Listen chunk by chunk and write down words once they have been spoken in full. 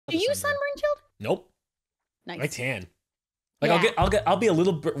Do you sunburn, Chilled? Nope. Nice. I tan. Like I'll be a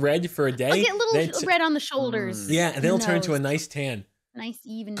little red for a day. I'll get a little red on the shoulders. Yeah, and then it'll turn into a nice tan. Nice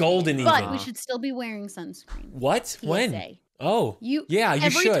even. Golden tan. even. But we should still be wearing sunscreen. What? PSA. When? Oh. You should.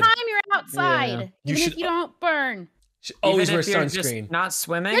 Every time you're outside, even if you don't burn. Always wear Even if you're sunscreen. just not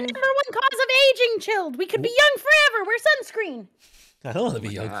swimming. The #1 cause of aging, Chilled. We could be young forever. Wear sunscreen. I don't want to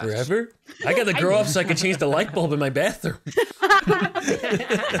be young forever. I gotta grow up so I can change the light bulb in my bathroom.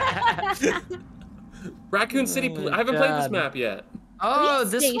 Raccoon City. I haven't played this map yet. Oh,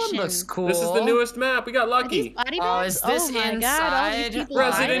 this one looks cool. This is the newest map. We got lucky. Oh, is this inside?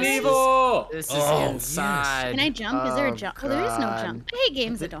 Resident Evil. This is inside. Can I jump? Is there a jump? Oh, there is no jump. I hate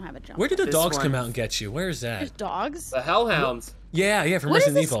games that don't have a jump. Where did the dogs come out and get you? Where is that? There's dogs? The Hellhounds. Yeah, from What is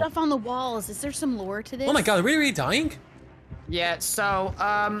Resident this Evil. stuff on the walls? Is there some lore to this? Oh my god, are we already dying? Yeah, so,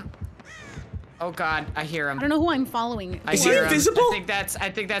 oh god, I hear him. I don't know who I'm following. Is he invisible? I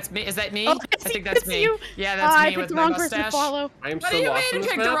think that's me. Is that me? Oh, I think that's me. You. Yeah, that's me I with picked the my wrong mustache. person to follow. I am What so do you lost mean in you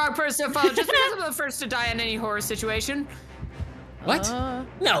this picked the map. wrong person to follow? Just because I'm the first to die in any horror situation. What?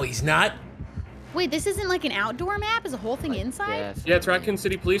 No, he's not. Wait, this isn't like an outdoor map? Is the whole thing inside? Yeah, it's Raccoon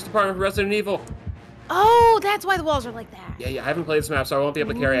City Police Department for Resident Evil. Oh, that's why the walls are like that. Yeah, I haven't played this map, so I won't be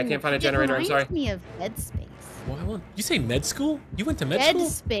able to carry. I can't find a generator. I'm sorry. It reminds me of Dead Space. What? You say med school? You went to med Dead school?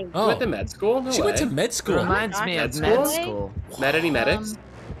 Space. You went to med school? No She way. went to med school. Reminds me of med school. Med any medics?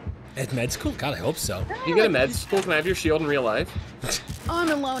 At med school? God, I hope so. You get a med school? Can I have your shield in real life? Oh,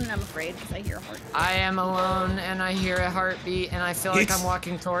 I'm alone and I'm afraid because I hear a heartbeat. I am alone and I hear a heartbeat and I feel like I'm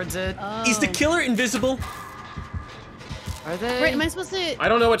walking towards it. Is the killer invisible? Are they? Wait, am I supposed to? I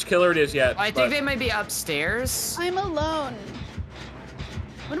don't know which killer it is yet. I think they might be upstairs. I'm alone.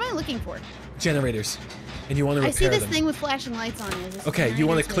 What am I looking for? Generators. And you want to repair I see this them. thing with flashing lights on it. Is this Okay, you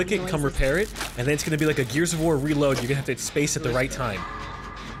want to generators click it, making come noises? repair it, and then it's going to be like a Gears of War reload. You're going to have to space at the right time.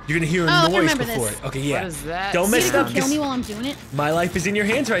 You're going to hear a Oh, I noise remember before this. it. Okay, yeah. What is that? Don't mess Is it it up. gonna kill 'cause me while I'm doing it? My life is in your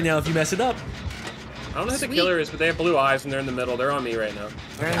hands right now if you mess it up. I don't know who the Sweet. killer is, but they have blue eyes and they're in the middle. They're on me right now.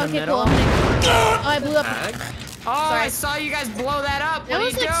 They're in the Okay, middle. cool. Oh, I blew up. Ag? Oh, Sorry. I saw you guys blow that up. That What are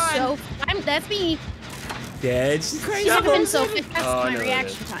was you like doing? so. That's me. Dead. Crazy. Should have been so fast. Oh, I My know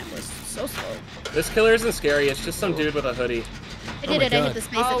reaction time was so slow. This killer isn't scary. It's just some dude with a hoodie. I Oh did my it. I God. hit the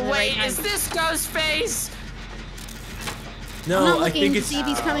space at Oh the right wait, time. is this Ghostface? No, I'm not I looking think to it's. see if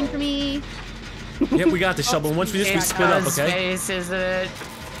he's coming for me. Yep, we got the shovel. And once we just we split up, okay? Ghostface, is it?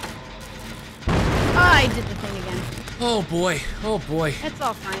 Oh, I did the thing again. Oh boy. Oh boy. That's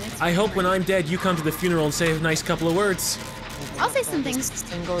all fine. It's I hope when I'm dead, you come to the funeral and say a nice couple of words. I'll say some things.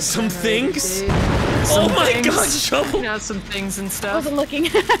 Some things? Oh my god, shovel! You know, some things and I stuff. wasn't looking.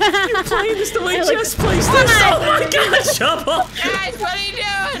 You're playing this the way Jess plays this! Oh my god, shovel! Guys, what are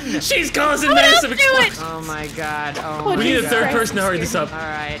you doing? She's causing Someone else massive do it! explosions! Oh my god. Oh my We need a god. third person to hurry this up.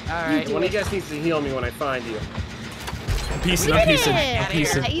 Alright. One of you guys needs to heal me when I find you. I'm piecing, I'm piecing, I'm Outta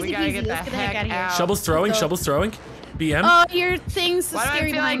piecing. here. Easy We gotta peasy, get the let's get the heck heck outta here. out. Shovel's throwing, Go. shovel's throwing. BM. Oh, your thing's so Why do I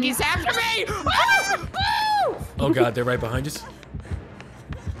scary feel like behind me. he's after me? Woo! Oh god, they're right behind us.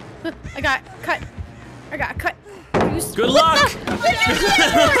 I got cut. I got cut. Good luck!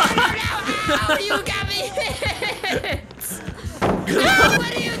 Oh, you got me hit! Oh,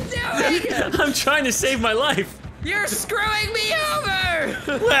 what are you doing? I'm trying to save my life. You're screwing me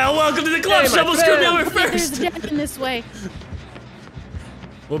over! Well, welcome to the club. Hey, my Shovel screwed me friend. over There's first. a death in this way.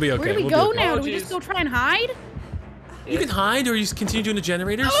 We'll be okay. Where do we we'll go be okay. now? Oh, Do we jeez. just go try and hide? You can hide or you just continue doing the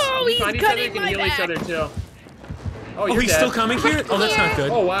generators. Oh, he's Find each other, cutting can my heal back. each other too. Oh, Oh, you're he's dead. still coming here? Oh, that's not good.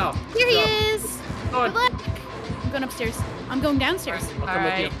 Oh, wow. Here he is. Oh, Good luck. I'm going upstairs. I'm going downstairs. I'll come with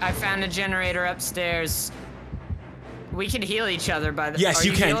Alright, you. I found a generator upstairs. We can heal each other by the. Yes, Are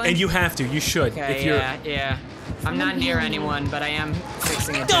you can, healing? and you have to. You should. Okay, if you're. yeah. I'm not near anyone, but I am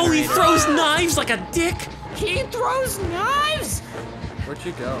fixing a No, he generator. throws knives like a dick. He throws knives! Where'd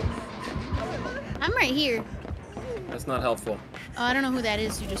you go? I'm right here. That's not helpful. Oh, I don't know who that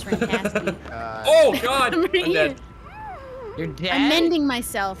is who just ran past me. Oh, God! I'm right I'm here. dead. You're dead? I'm mending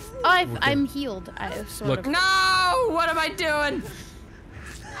myself. Oh, I'm healed. I sort Look. of. No! What am I doing?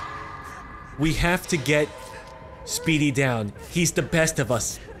 We have to get Speedy down. He's the best of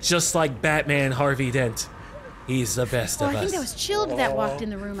us. Just like Batman Harvey Dent. He's the best Oh, of I think us. that was Chilled that walked in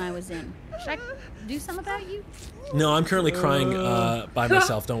the room I was in. Should I do something about you? No, I'm currently crying by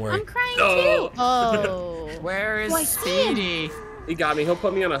myself. Don't worry. I'm crying No. too. Oh. Where is Oh, I see him. Speedy? He got me. He'll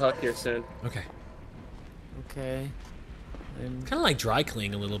put me on a hook here soon. Okay. Okay. Kind of like dry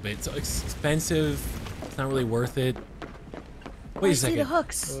cleaning a little bit. It's expensive. It's not really worth it. Wait I a see second. the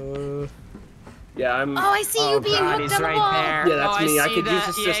hooks. Yeah, I'm. Oh, I see you being God, hooked he's on the right wall. there. Yeah, that's oh, me. I see could use that.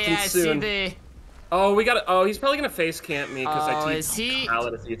 assistance yeah, soon. I see Oh, we got. Oh, he's probably gonna face camp me because Oh, I is he?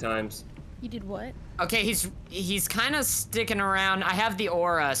 pallet a few times. You did what? Okay, he's kind of sticking around. I have the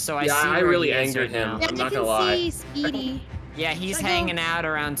aura, so I see Yeah, I where really he is angered right him. now. Yeah, I'm I not can gonna lie. see Speedy. Yeah, he's Should I go? hanging out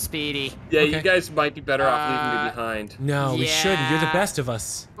around Speedy. Yeah, Okay. you guys might be better off leaving me behind. No, we shouldn't. You're the Yeah. best of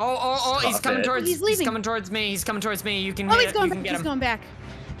us. Oh, he's Stop coming it. towards. He's He's leaving. coming towards me. He's coming towards me. You can. Oh, hit he's going you back. can get He's him. going back.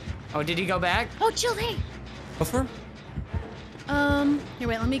 Oh, did he go back? Oh, chill, hey. Go for him. Here,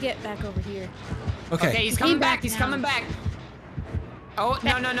 wait, let me get back over here. Okay. Okay, he's He coming came back. back He's now. coming back. Oh,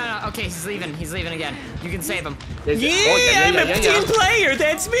 no. Okay, he's leaving. He's leaving again. You can save him. I'm a team player.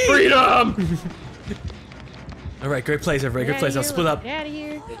 That's me. Freedom! All right, great plays, everybody. Good plays. I'll split up. Get out of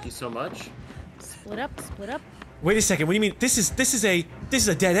here. Thank you so much. Split up, split up. Wait a second. What do you mean? This is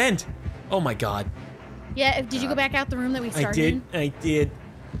a dead end. Oh my God. Yeah, did you go back out the room that we I started did. in? I did.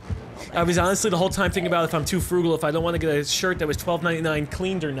 I was honestly the whole time thinking about if I'm too frugal, if I don't want to get a shirt that was $12.99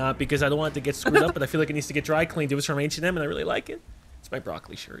 cleaned or not, because I don't want it to get screwed up, but I feel like it needs to get dry cleaned. It was from H&M, and I really like it. It's my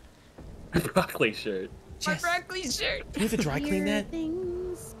broccoli shirt. Broccoli shirt. My broccoli shirt. You have to dry clean Your that?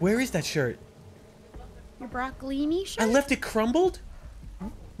 things. Where is that shirt? Your broccolini shirt? I left it crumbled?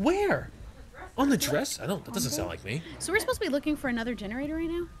 Where? On the dress? That doesn't sound like me. So we're supposed to be looking for another generator right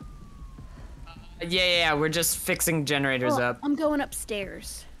now? Yeah. We're just fixing generators Well, up. I'm going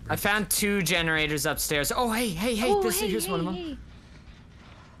upstairs. I found 2 generators upstairs. Oh, hey. Oh, Here's one of them. hey.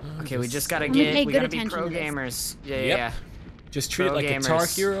 Okay, we just gotta gonna get. pay We good gotta be attention pro to this. gamers. Yep. Yeah. Just treat it Pro like Guitar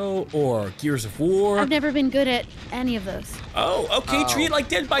gamers. Hero or Gears of War. I've never been good at any of those. Oh, okay. Treat it like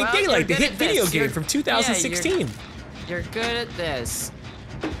Dead by Well, Daylight, the you're hit good at video this. game You're- from 2016. You're good at this.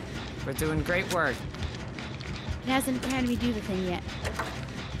 We're doing great work. It hasn't had me do the thing yet.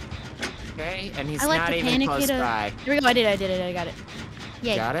 Okay, and he's I like not to even panic close hit by. Here we go, I did it, I got it.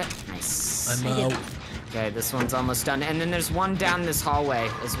 Yay. Got it? Nice. I'm I did. out. Okay, this one's almost done. And then there's one down this hallway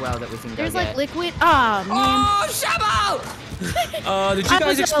as well that we can go There's get. like liquid. Oh, man. Oh, Shovel! Did you guys I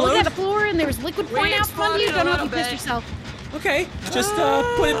was looking explode? at the floor and there was liquid pouring out from you. exploded a Don't know if you little pissed bit. yourself. Okay, just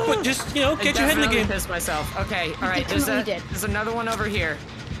just I get your head in the definitely game. pissed myself. Okay, all right. definitely did. There's another one over here.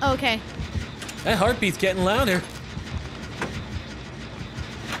 Oh, okay. That heartbeat's getting louder.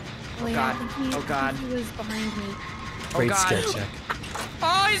 Oh, yeah, God. I think he, Oh, God. I think he was behind me. Great God. skill check.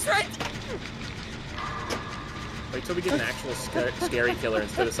 Oh, he's right. Wait till we get an actual scary killer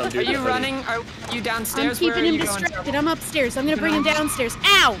instead of some Are dude. you with a hoodie. running? Are you I'm downstairs? Where keeping are him you going, distracted. Shovel? I'm upstairs. I'm gonna bring him downstairs.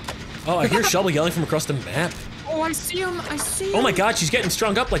 Ow! Oh, I hear Shovel yelling from across the map. Oh, I see him. I see him. Oh my God, she's getting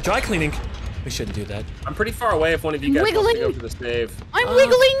strung up like dry cleaning. We shouldn't do that. I'm pretty far away if one of you guys wants to Wiggling. go for the save. I'm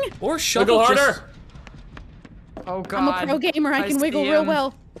wiggling! Or Shovel Wiggle just- harder! Oh God. I'm a pro gamer. I can see wiggle real him.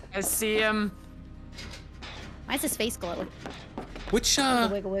 well. I see him. Why is his face glowing? Which Wiggle,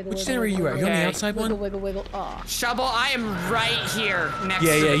 wiggle, which wiggle, generator you at? You on the Okay. outside Wiggle, one? wiggle, wiggle. Oh. Shovel, I am right here next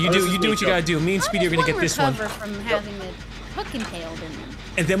Yeah, to yeah. the- You this do is you do me, what you Joe. gotta do. Me and Speedy are gonna get this one, recover from having the hook impaled in them.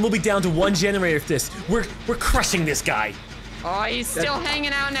 and then we'll be down to one generator for this. We're crushing this guy. Oh, he's still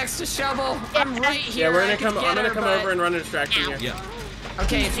hanging out next to Shovel. I'm right Yeah, here. we're I gonna can come. get I'm gonna her, come but- over and run a distraction here. Yeah.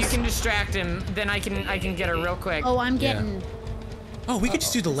 Okay, if you can distract him, then I can get her real quick. Oh, I'm Yeah. getting. Oh, we could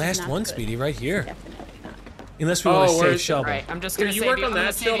just do the last not one, good. Speedy, right here. Definitely not. Unless we want to Oh, save where's- Shovel. All right, I'm just Here, gonna you save work you. on I'm gonna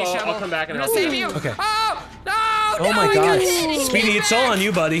that, save you, Shield, I'll Shovel. come back and I'm help gonna you. save you. Okay. Oh no! Oh no, my he God, got hit. Speedy, it's all on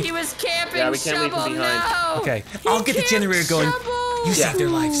you, buddy. He was camping. Yeah, we can't leave him Shovel, behind. No. Okay, He I'll get the camped generator going. Shovel. You saved their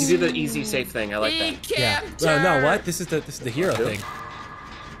You lives. do the easy, safe thing. I like He that. Yeah. camped No, her. what? This is the hero Nope. thing.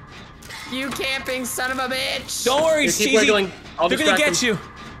 You camping son of a bitch. Don't worry, Just keep Cheesy. wiggling. I'll They're gonna distract get him. you.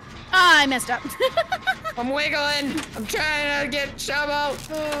 Ah, I messed up. I'm wiggling. I'm trying to get Shovel.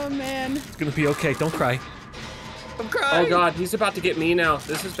 Oh man. It's gonna be okay. Don't cry. I'm crying. Oh God, he's about to get me now.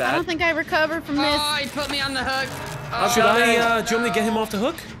 This is I bad. don't think I recover from this. Oh, he put me on the hook. Oh, Should I? Okay. Do you want me to get him off the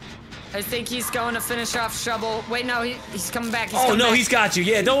hook? I think he's going to finish off Shovel. Wait, no, he's coming back. He's Oh coming no, back. he's got you.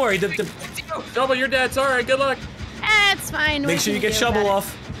 Yeah, don't worry. Double, you're dead. Sorry. Good luck. That's fine. Make What sure you can get do about Shovel it?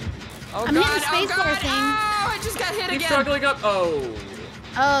 off. Oh I'm God, hitting the space oh bar God. thing. Oh, I just got hit Keep again. struggling up. Oh.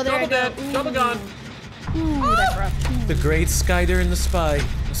 Oh, there Double I go. dead. Double gone. Ooh, that's rough. The Great Spider in the Spy.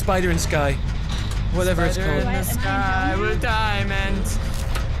 Spider in Sky. Whatever it's Spider in called. the sky with diamonds.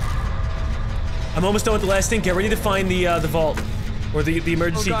 I'm almost done with the last thing. Get ready to find the vault. Or the Oh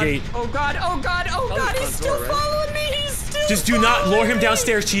emergency God. gate. Oh God, oh God, oh the God, he's front still door, right? following me. He's still Just do not lure him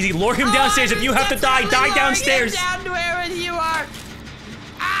downstairs, Cheesy. Lure him downstairs. If you have to die, die downstairs. Down to where you are.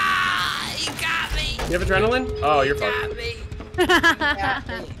 Ah, he got me. You have adrenaline? Oh, you're Got fucked. me.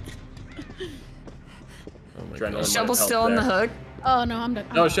 Adrenaline might Shovel's have still on helped the there. hook. Oh no, I'm done.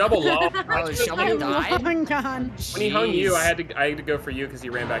 No, Shovel lost. Oh, Shovel I'm died. long gone. When he hung you, Jeez. I had to go for you because he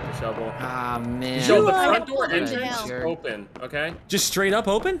ran back to Shovel. Ah man. So the are front door fucking entrance hell. is open, okay? Just straight up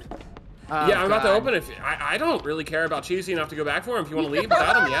open? Yeah, I'm about to God. open it. I don't really care about Cheesy enough to go back for him. If you want to leave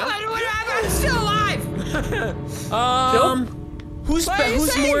without him, yeah. I'm still alive. Who's Why are you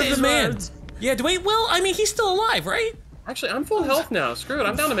who's saying more of these the man? words? Yeah, wait. Well, I mean, he's still alive, right? Actually, I'm full health now. Screw it.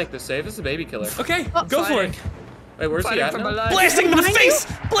 I'm down to make this save. This is a baby killer. Okay, go for it. Wait, where's he Fighting at for now? my life. Blasting him in the face!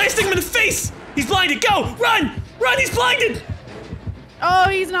 Blasting him in the face! He's blinded. Go! Run! Run! He's blinded. Oh,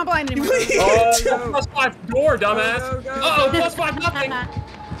 he's not blind anymore. Oh, +5 door, dumbass. Uh-oh, +5 nothing.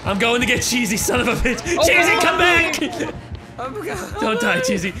 I'm going to get Cheesy, son of a bitch. Cheesy, come back! Don't die,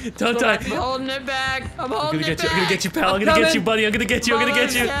 Cheesy. Don't die. I'm holding it back. I'm I'm holding gonna it get you. back. I'm gonna get you, pal. I'm gonna get you, buddy. I'm gonna get you. I'm gonna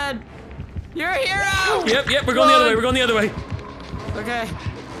get you. You're a hero. Yep. We're going the other way. We're going the other way. Okay.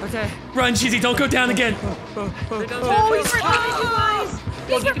 Run, Cheesy. Don't go down again. Oh, he's blind.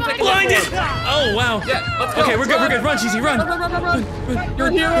 He's blind. Blinded. Oh wow. Yeah, let's go. Okay, we're good. We're good. Run, Cheesy. Run. You're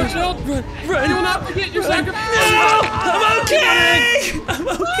a hero, Chill. Run. Do not forget your sacrifice. No! I'm okay. I'm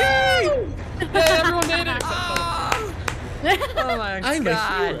okay. Hey, everyone made it. Oh my God. I'm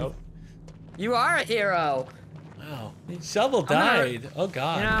a hero. You are a hero. Wow. Shovel died. Oh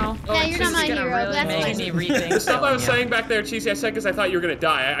God. You know. Yeah, you're not my hero. Really That's making fine. me rethink. The stuff I was saying back there, Cheesy, I said because I thought you were gonna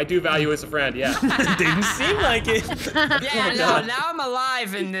die. I do value you as a friend, yeah. Didn't seem like it. Yeah, no, now I'm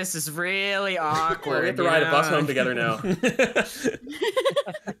alive and this is really awkward. Well, we have to ride a bus home together now.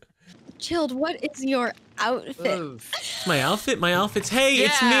 Chilled, what is your outfit? Oof. My outfit. My outfit's. Hey,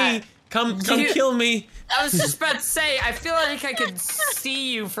 it's Yeah. me. Come You- kill me. I was just about to say, I feel like I could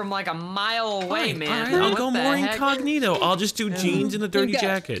see you from like a mile away, Fine, man. all right, I'll What go the more heck? incognito. I'll just do jeans and a dirty Okay.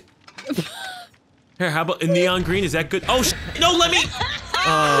 jacket. Here, how about a neon green? Is that good? Oh, no, let me.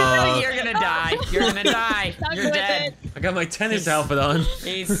 You're gonna die. You're gonna die. You're with dead. I got my tennis outfit on.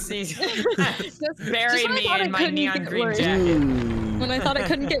 He's Just buried when I me thought in it my couldn't neon get green worse. jacket. When I thought it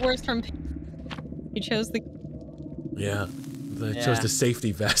couldn't get worse from you chose the Yeah, I chose the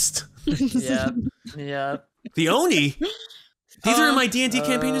safety vest. Yep. The Oni. These are in my D&D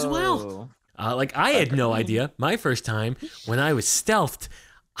campaign as well. Oh. Like I had no idea. My first time when I was stealthed,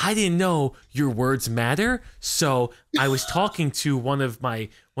 I didn't know your words matter. So I was talking to one of my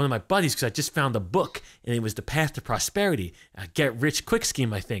buddies because I just found a book and it was The Path to Prosperity, a get rich quick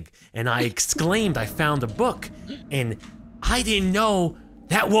scheme, I think. And I exclaimed, "I found a book," and I didn't know.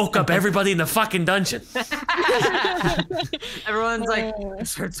 That woke up everybody in the fucking dungeon. Everyone's like, I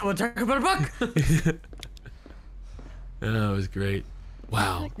heard someone talk about a book. Oh, it was great.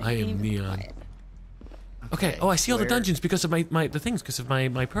 Wow, I am neon. Okay. Oh, I see all the where- dungeons because of my things, because of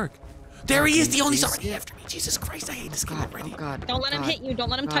my perk. There he is. The Oni's already after me. Jesus Christ, I hate this game already. Oh God. Don't let him hit you. Don't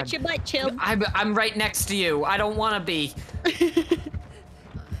let him touch your butt, Chill. I'm right next to you. I don't want to be.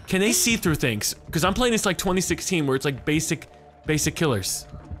 Can they see through things? Because I'm playing this like 2016, where it's like basic killers.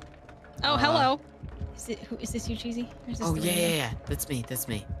 Oh, hello. Is this you, Cheesy? Or is this Oh the yeah. That's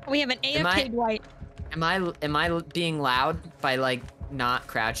me. We have an Am I- AFK Dwight. Am I being loud by like not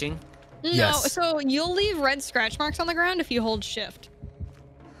crouching? No, Yes. so you'll leave red scratch marks on the ground if you hold shift.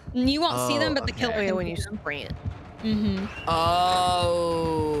 You won't see them, but the killer okay. can when you see them. sprint.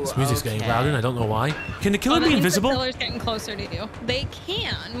 Oh. This music's getting okay. louder, and I don't know why. Can the killer That be means invisible? The killer's getting closer to you. They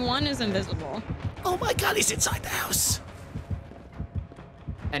can. One is invisible. Oh my God, he's inside the house.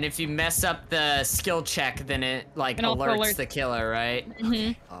 And if you mess up the skill check, then it like It also alerts alerts- the killer, right?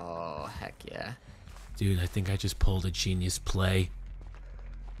 Mhm. Oh heck yeah. Dude, I think I just pulled a genius play.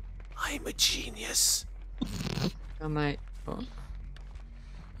 I'm a genius. I might.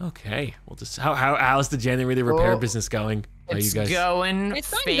 Okay, well, just how's the generator repair Oh, business going? How It's you guys? going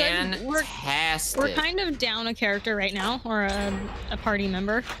It's going good. fantastic. We're kind of down a character right now, or a party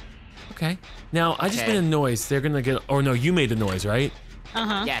member. Okay. Now I just Okay. made a noise. They're gonna get. Or no, you made a noise, right?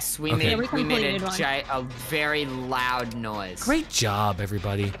 Uh-huh. Yes, we Okay. Yeah, we made completed one. a very loud noise. Great job,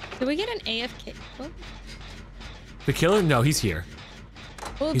 everybody. Did we get an AFK? What? The killer? No, he's here.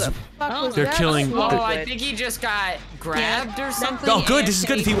 Who He's- the fuck Oh, was they're that? killing- Oh, they're- I think he just got grabbed or something. Oh, good. This is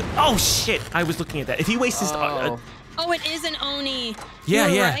good. If he. Oh shit! I was looking at that. If he wastes his. Oh. Oh, it is an Oni. Yeah,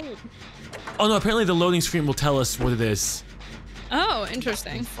 You're yeah. right. Oh no! Apparently the loading screen will tell us what it is. Oh,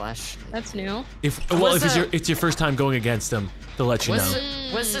 interesting. Flash. That's new. If well, What's if it's that? it's your first time going against them, they'll let you know.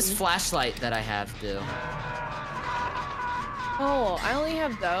 What's this flashlight that I have do? Oh, I only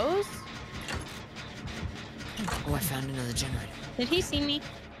have those? Oh, I found another generator. Did he see me?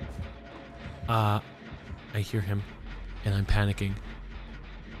 I hear him, and I'm panicking.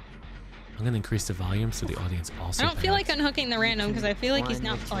 I'm gonna increase the volume so the audience also. I don't feel like panics. unhooking the random because I feel like he's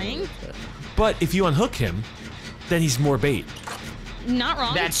not playing. But if you unhook him, then he's more bait. Not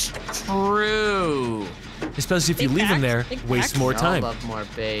wrong. That's true. Especially if you Big leave him facts, there, big waste facts. more I time. love more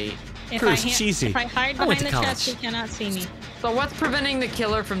bait. if Curse, I cheesy. If I hide I went behind to the chest, college. he cannot see me. So what's preventing the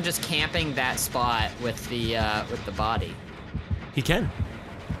killer from just camping that spot with the body? He can.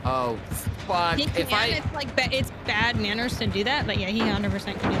 Oh, fuck. He can, it's like it's bad manners to do that, but yeah, he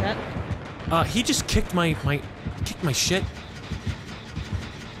 100% can do that. He just kicked my shit.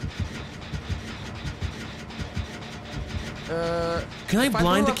 Can I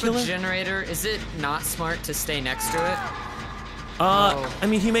blind the killer? A generator, is it not smart to stay next to it? I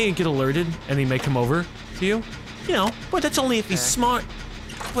mean, he may get alerted and he may come over to you. You know, but that's only if he's smart.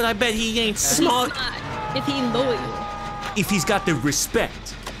 But I bet he ain't smart. If he loyal. If he's got the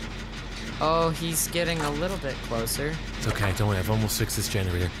respect. Oh, he's getting a little bit closer. It's okay, don't worry, I've almost fixed this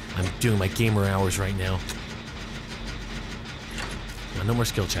generator. I'm doing my gamer hours right now. No more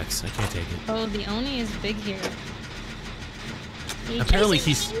skill checks, I can't take it. Oh, the Oni is big here. Apparently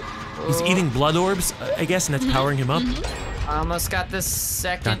he's eating blood orbs, I guess, and that's powering him up. I almost got this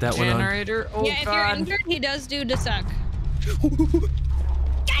second generator. Oh, yeah, if God. you're injured, he does do suck.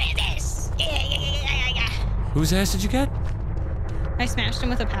 Whose ass did you get? I smashed him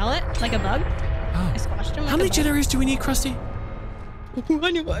with a pallet, like a bug. Oh. I squashed him. How many generators do we need, Krusty?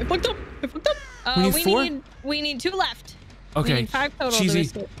 I knew I fucked up. We need 4? We need 2 left. Okay. We need 5 total.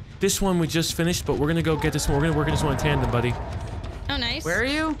 Cheesy. This one we just finished, but we're gonna go get this one. We're gonna work on this one in tandem, buddy. Oh, nice. Where are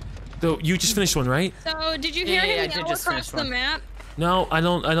you? So you just finished one, right? So did you hear him yell across the map? No, I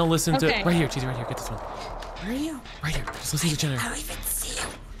don't listen to. Okay. Right here, Cheesy. Right here. Get this one. Where are you? Right here. Just listen to the generator. I don't even see you.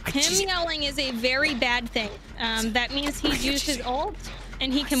 Him yelling is a very bad thing. That means he's used his ult,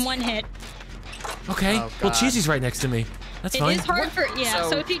 and he can one-hit. Okay. Oh, well, God. Cheesy's right next to me. That's fine. It is hard for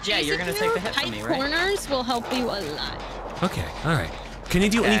so if he chases you're gonna take the hit tight from me, right? corners will help you a lot. Okay. All right. Can he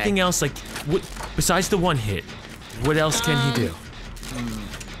do Okay. anything else? Like, what besides the one hit? What else can he do?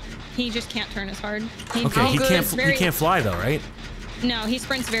 He just can't turn as hard. Okay. He can't. He can't fly though, right? No, he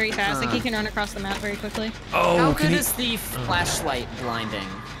sprints very fast. Like he can run across the map very quickly. Oh. How can good he? is the flashlight blinding,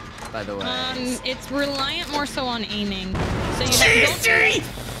 by the way? It's reliant more so on aiming. So you don't.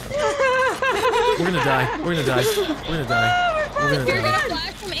 We're gonna die. We're gonna die. We're gonna die. We're If you're gonna gonna die.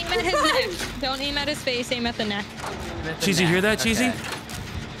 flash him, aim at his neck. Don't aim at his face. Aim at the neck. Cheesy, hear that, Cheesy? Okay.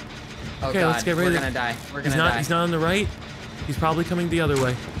 Oh, Okay, God. let's get rid of We're it. gonna die. We're gonna die. He's not on the right. He's probably coming the other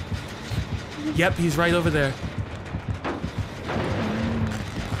way. Yep, he's right over there.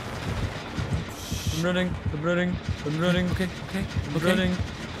 I'm running. Okay. I'm running.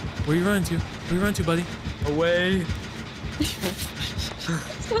 Where you running to? Where you running to, buddy? Away.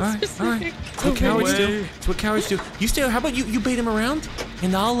 All right. That's what cowards do. That's what cowards do. You stay. How about you bait him around,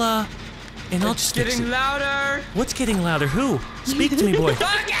 and I'll just fix Getting it. louder. What's getting louder? Who? Speak to me, boy.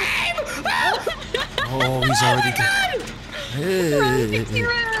 Oh, he's already dead.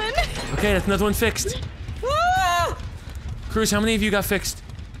 Okay, that's another one fixed. Cruz, how many of you got fixed?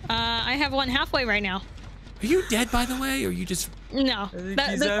 I have one halfway right now. Are you dead, by the way, or are you just? No. think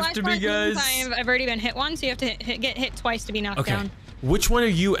he's after me, guys. I've already been hit once, so you have to get hit twice to be knocked Okay. down. Which one are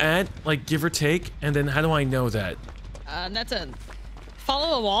you at, like, give or take? And then how do I know that? That's a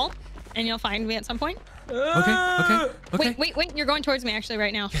follow a wall, and you'll find me at some point. Okay. Wait, you're going towards me actually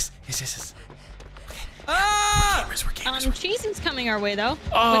right now. Yes. Ah! We're gamers. Cheesy's coming our way though.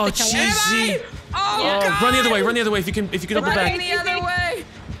 Oh, with the killer. Cheesy. Oh, Yeah. God. Run the other way if you can double Running back. the other way.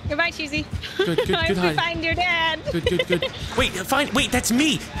 Goodbye, Cheesy. Good I have to hide. find your dad. Good. Wait, that's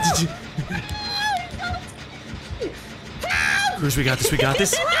me. Cruz, we got this. We got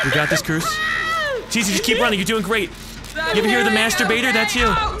this, Cruz. Cheesy, just keep running. You're doing great. You ever hear of the masturbator? That's you.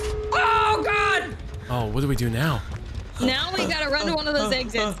 Oh, God. Oh, what do we do now? Now we gotta run to one of those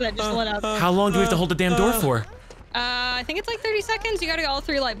exits that just lit up. How long do we have to hold the damn door for? I think it's like 30 seconds. You gotta get all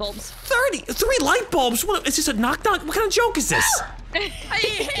 3 light bulbs. 3 light bulbs? What, is this a knock-knock? What kind of joke is this? He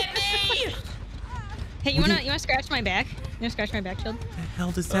hit me! Hey, you wanna scratch my back? You wanna scratch my back, Chilled? What the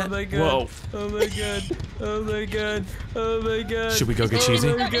hell does that? Oh my God. Whoa. Oh my God. Should we go get Cheesy?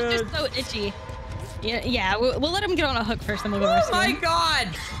 It's just so itchy. Yeah. We'll let him get on a hook first, then we'll go rescue him. God!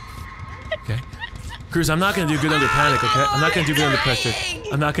 Okay. Cruz, I'm not gonna do good under panic, okay? I'm not gonna do good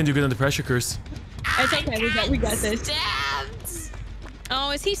under pressure. Cruz. It's okay. We got this.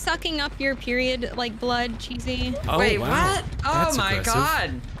 Oh, is he sucking up your period like blood, Cheesy? Oh, Wait, wow. what? Oh That's my aggressive.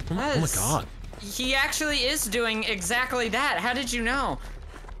 God. Oh my God. He actually is doing exactly that. How did you know?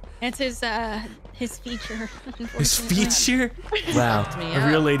 It's his feature. His unfortunately. feature? Wow. me A up.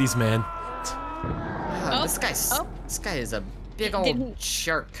 real ladies' man. Oh, this guy is a big old Didn't-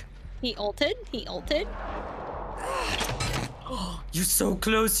 shark. He ulted. You're so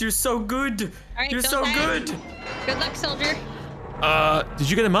close. You're so good. All right, You're don't so die. good. Good luck, soldier. Did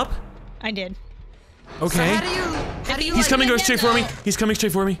you get him up? I did. Okay. So how do you He's coming straight for me. He's coming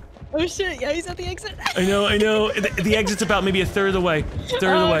straight for me. Oh shit, yeah, he's at the exit. I know. The exit's about maybe a third of the way.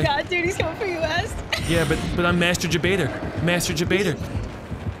 Oh god, dude, he's coming for you, West. Yeah, but I'm Master Debater. Master Debater.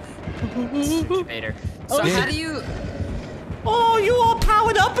 Debater. So how do you... Oh, you all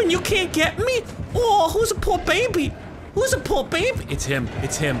powered up and you can't get me? Oh, who's a poor baby? Who's a poor baby? It's him.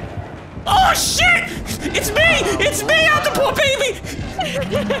 It's him. Oh shit! It's me! It's me! I'm the poor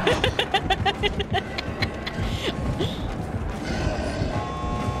baby!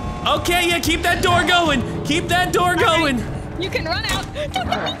 Okay, yeah, keep that door going. Keep that door going. You can run out. Don't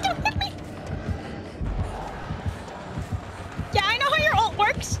hit me. Yeah, I know how your ult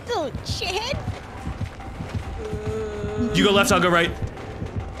works, little shithead. You go left, I'll go right.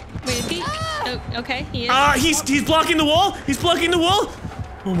 Wait, is he? Oh, okay, he is. He's blocking the wall. He's blocking the wall.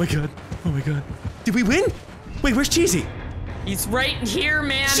 Oh my god. Oh my god. Did we win? Wait, where's Cheesy? He's right here,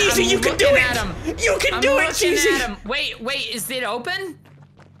 man. Cheesy, you can do it. You can do it, Cheesy. Wait, is it open?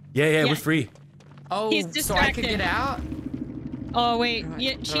 Yeah, we're free. Oh, He's so I could distracted. get out? Oh wait,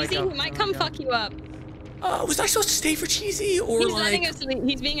 yeah, Cheesy, go? he might come fuck you up. Was I supposed to stay for Cheesy or He's like? letting us leave.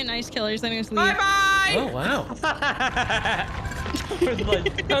 He's being a nice killer. He's letting us leave. Bye-bye! Oh wow.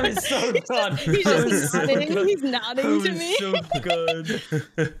 That was so fun. He's just nodding. He's nodding to me. So good.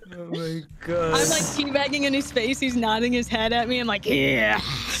 Oh my god. I'm like teabagging in his face. He's nodding his head at me. I'm like, yeah.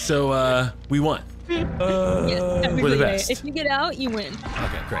 So we won. Yeah, We're technically, the yeah. best. If you get out, you win.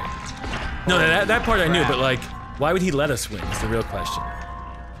 Okay, great. No, that part I knew, but like, why would he let us win? Is the real question.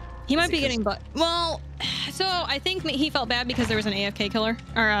 He might be getting but well, so I think he felt bad because there was an AFK killer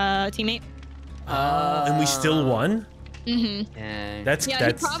or a teammate. And we still won. Yeah. That's Yeah,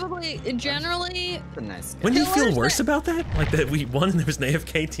 he probably generally. That's a nice guy. When do you feel Killers worse that- about that? Like that we won and there was an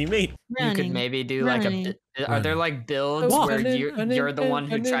AFK teammate. You could maybe do like Running. are there like builds Walk. where Running, you're the one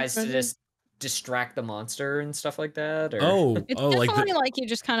who running, tries to running. just distract the monster and stuff like that? Or... It's like definitely like you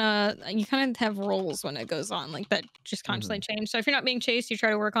just kind of have roles when it goes on like that just constantly change. So if you're not being chased, you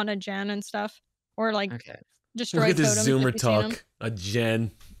try to work on a gen and stuff, or like Okay. destroy Look at this totems Zoomer if you see them. talk. A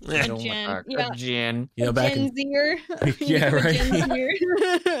gen. A Don't gen, talk. yeah. A gen. You know, back in Gen-zer. Yeah, right.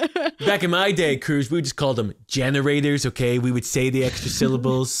 Gen-zer. back in my day, Cruz, we just called them generators. Okay, we would say the extra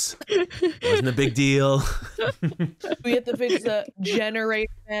syllables. Wasn't a big deal. We have to fix the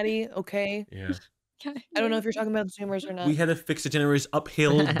generator, Maddie. Okay. Yeah. Okay. I don't know if you're talking about Zoomers or not. We had to fix the generators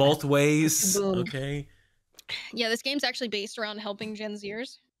uphill both ways. Boom. Okay. Yeah, this game's actually based around helping Gen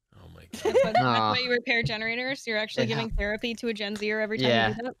Zers. Oh my god. That's Aw. why you repair generators. You're actually It giving therapy to a Gen Zer every time Yeah.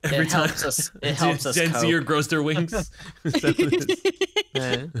 you do that. Every It time helps us. It helps us. Gen cope. Zer grows their wings. Is that what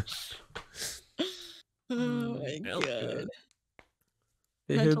it is? Oh my Help god.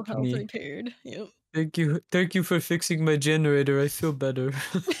 They Mental helped health me. repaired. Yep. Thank you for fixing my generator. I feel better.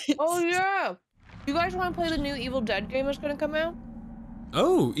 Oh yeah. You guys want to play the new Evil Dead game that's gonna come out?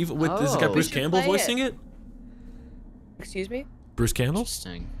 Oh, even with this guy Oh. Bruce We should Campbell play voicing it? Excuse me? Bruce Campbell?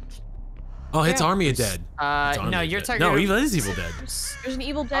 Interesting. Oh, it's Yeah. Army of Dead. It's Army No, of you're Dead. talking. No, about Evil is Evil Dead. There's an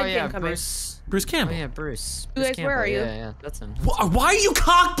Evil Dead Oh yeah, game coming. Bruce Oh Campbell. yeah, Bruce. You Bruce guys, where are Campbell. you? Yeah, that's him. Why are you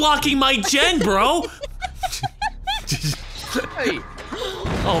cock blocking my gen, bro? Hey,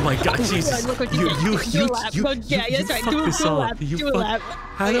 Oh my god, Jesus. Look what you did. Do a lap. Go- yeah, that's right. fucked Do this a up. lap. You Do a fuck- lap.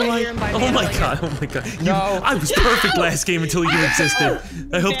 How do I I? hear him by Oh man my like god, oh my god. No. I was perfect last game until you existed.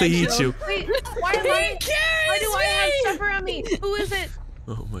 I hope they eat you. wait, why do I have stuff around me? Who is it?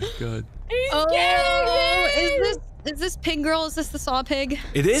 Oh my god. Oh, is this pig girl? Is this the saw pig?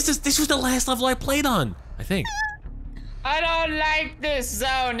 It is this was the last level I played on, I think. I don't like this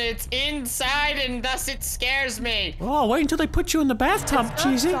zone. It's inside and thus it scares me. Oh, wait until they put you in the bathtub, Not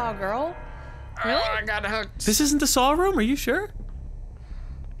Cheesy. Saw Girl. Really? Oh, I got hooked. This isn't the Saw room, are you sure?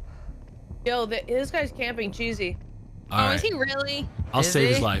 Yo, this guy's camping cheesy. All Is right, he really? I'll Is save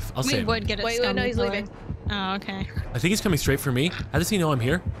his he? life. I'll We save him. would get it. Wait, no, he's leaving. Oh, okay. I think he's coming straight for me. How does he know I'm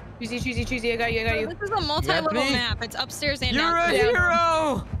here? Cheesy, I got you, This is a multi-level me? map. It's upstairs and You're a downstairs.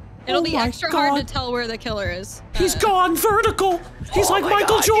 hero. It'll Oh be my extra hard to God. tell where the killer is. He's gone vertical. He's like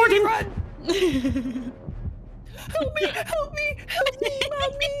Michael Jordan. Help me,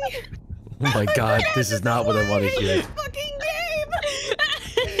 mommy! Oh my god, this is not what I want to hear. Fucking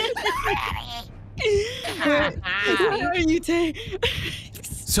Where are you, Tay?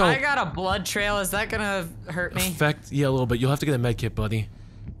 So, I got a blood trail. Is that gonna hurt me? effect, yeah, a little bit. You'll have to get a med kit, buddy.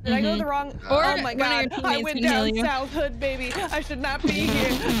 Did I go the wrong? Or Oh my one of your god! I teammates went can heal down you. South Hood, baby. I should not be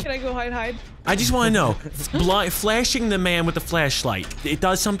here. Can I go hide? I just want to know, flashing the man with the flashlight, it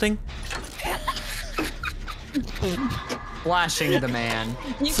does something? Flashing the man.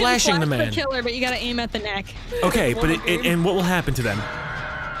 You can Flashing the flash man. the killer, but you gotta aim at the neck. Okay, but and what will happen to them?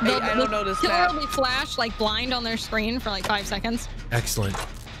 Hey, I don't know this Killer map. will be flashed like blind on their screen for like 5 seconds. Excellent.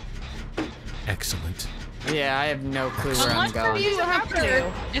 Excellent. Yeah, I have no clue where I'm Unless they're going. using a have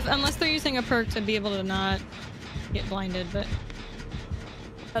perk. to. Unless they're using a perk to be able to not get blinded, but.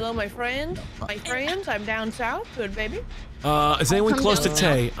 Hello, my friend. My friends, I'm down south. Good, baby. Is anyone come close to down.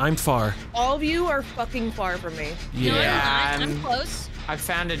 Tay? I'm far. All of you are fucking far from me. Yeah. No, Yeah, I'm close. I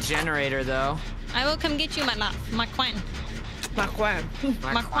found a generator though. I will come get you, my love. My queen. My queen.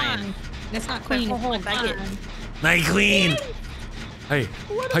 My queen. That's not queen. My It's queen, my thank you. queen. My queen. Hey,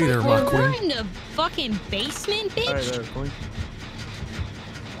 hi there, my We're queen. in the fucking basement, bitch.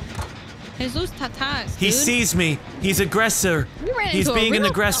 Jesus tatas, He dude. sees me. He's aggressor. You ran He's into a being an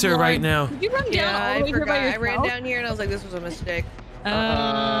real aggressor slumlord. right now. Did you run down Yeah, all the I way here by forgot. I yourself? ran down here and I was like, this was a mistake.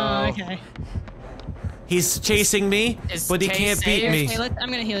 Okay. He's chasing me, Is but he Tay can't beat safe? me. Okay,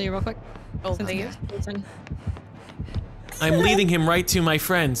 I'm gonna heal you real quick. Oh, Since thank you. he's chasing. I'm leading him right to my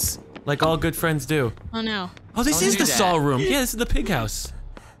friends, like all good friends do. Oh no. Oh, this Don't is do the that. Saw room. Yeah, this is the pig house.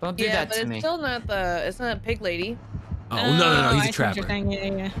 Don't do Yeah, that but to it's me. still not the. It's not Pig Lady. Oh, no, he's I a see what you're trapper. saying.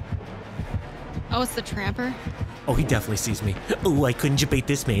 Yeah. Oh, it's the trapper? Oh, he definitely sees me. Oh, why couldn't you bait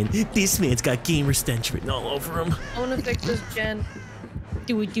this man? This man's got gamer stench written all over him. I want to fix this gen.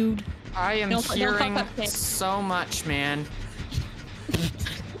 Do it, dude. I am Don't fuck hearing up, Tay. so much, man.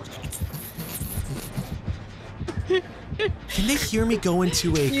 Can they hear me go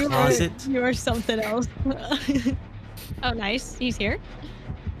into a closet? You are something else. Oh, nice. He's here.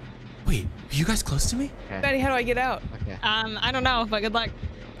 Wait, are you guys close to me? Betty, how do I get out? Okay. I don't know, but good luck.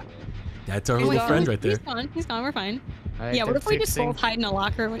 That's our He's little gone. friend right there. He's gone. He's gone. We're fine. Alright, Yeah, what they're if we just fixing- both hide in a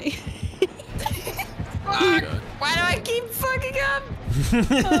locker when he... Fuck! Why do I keep fucking up?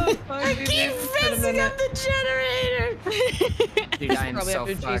 I keep messing up the generator. Dude, I am Probably so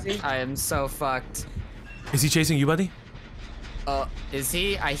after fucked. cheesy. I am so fucked. Is he chasing you, buddy? Is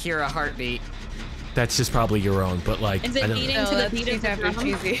he? I hear a heartbeat. That's just probably your own, but like, Is I it don't beating know. No, to the that's beat of he's the after drum?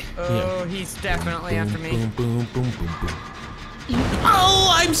 cheesy. Oh, he's definitely after me. Boom, boom, boom, boom, boom.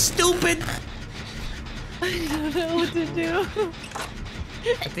 Oh, I'm stupid. I don't know what to do.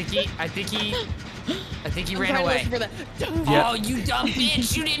 I think he I'm ran trying to away. listen for that. Yeah. Oh, you dumb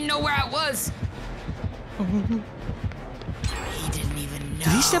bitch! You didn't know where I was. He didn't even know.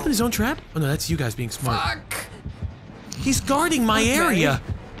 Did he step in his own trap? Oh no, that's you guys being smart. Fuck! He's guarding my area.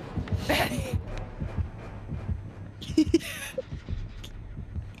 Betty.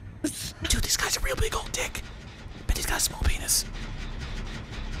 Dude, this guy's a real big old dick. Bet he's got a small penis.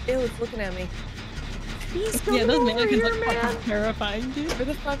 Ew, it's looking at me. Yeah, those mannequins here, look man. fucking terrifying, dude. Where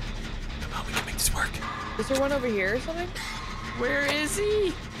the fuck? Come on, we can make this work. Is there one over here or something? Where is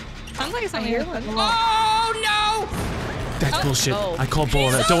he? Sounds like it's I on hear here. one. Oh no! That's bullshit. Oh. I called bull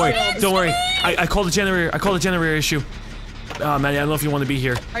on that. Don't worry. Don't worry. I called the generator. I called the generator issue. Maddie, I don't know if you want to be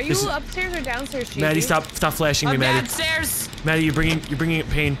here. Are you This is- upstairs or downstairs, Cheesy? Maddie, stop flashing me, I'm Maddie. downstairs. Maddie, you're bringing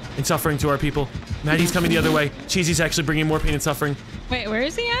pain and suffering to our people. Maddie's coming the other way. Cheesy's actually bringing more pain and suffering. Wait, where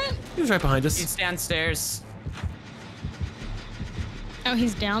is he at? He was right behind us. He's downstairs. Oh,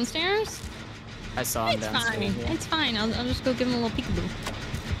 he's downstairs? I saw him It's downstairs. fine. It's fine. I'll just go give him a little peekaboo.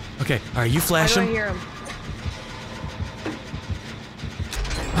 Okay, all right, you How flash do I him. hear him?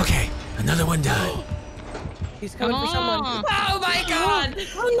 Okay, another one done. He's coming for someone. Oh my god!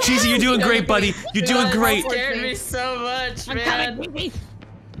 Cheesy, you're doing great, buddy. You're doing great. Scared me so much, man. Wait,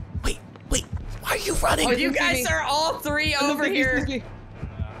 why are you running? Oh, you guys are all three over here.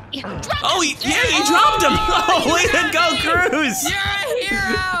 Oh, he dropped him. Oh, way to go, Cruz. You're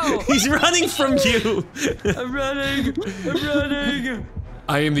a hero. He's running from you. I'm running. I'm running.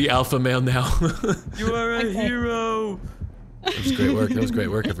 I am the alpha male now. You are a hero. That was great work. That was great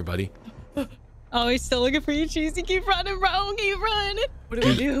work, everybody. Oh, he's still looking for you, Cheesy. Keep running, bro. Keep running. What do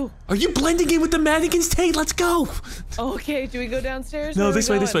we do? Are you blending in with the mannequins, Tate? Let's go. Oh, okay, do we go downstairs? No, Where are this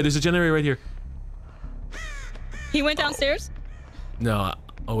we way, this way. going? There's a generator right here. He went downstairs? No.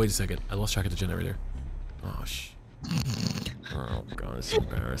 Oh, wait a second. I lost track of the generator. Oh, oh, God, this is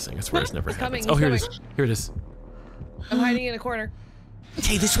embarrassing. I swear this never happens. coming, Oh, he's here it is. Here it is. I'm hiding in a corner.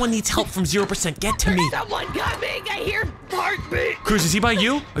 Hey, this one needs help from 0%. Get to me. Someone coming! I hear heartbeat! Cruz, is he by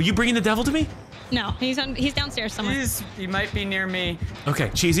you? Are you bringing the devil to me? No, he's downstairs somewhere. He might be near me. Okay,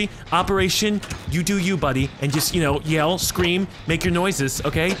 Cheesy. Operation, you do you, buddy. And just, yell, scream, make your noises,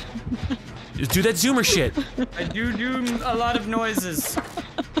 okay? Just do that Zoomer shit. I do a lot of noises.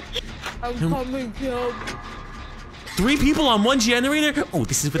 I'm coming, killed. 3 people on one generator? Oh,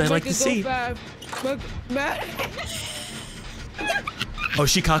 this is what I like to see. Matt. Oh,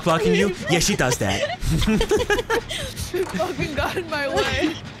 she cockblocking you? Yeah, she does that. She fucking got in my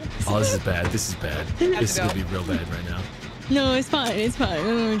way. Oh, this is bad. This is bad. This is gonna be real bad right now. No, it's fine. It's fine. I don't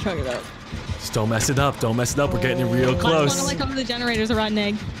know what you're talking about. Just don't mess it up. Don't mess it up. We're getting real I just want close. to like come to the generators a rotten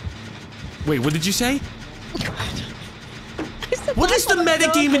egg. Wait, what did you say? What is the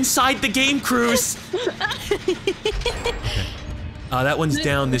metagame inside the game, Cruz? That one's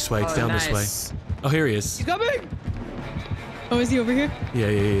down this way. It's down this way. Oh, here he is. He's coming! Oh, is he over here? Yeah,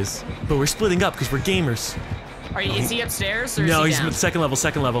 he is. But we're splitting up because we're gamers. Is he upstairs or No, is he he's down? second level,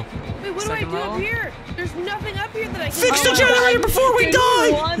 second level. Wait, what do I do up here? There's nothing up here that I can Fix do. the generator before we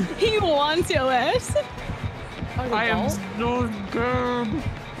die! He wants your ass. I am so good.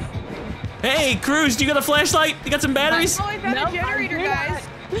 Hey, Cruz, do you got a flashlight? You got some batteries? Oh, I found a generator, guys.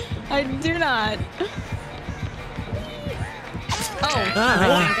 I do not.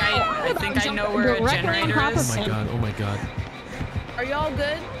 I think I know where a generator is. Oh my god, oh my god. Are y'all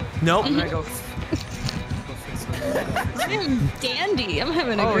good? Nope. I'm gonna go. I am dandy. I'm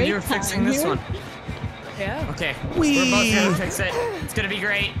having a great time. You're fixing this one. Yeah. Okay. Whee! We're both gonna fix it. It's gonna be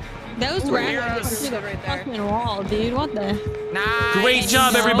great. Those rats Heroes. are Right there. fucking wall, dude. What the? Nice. Great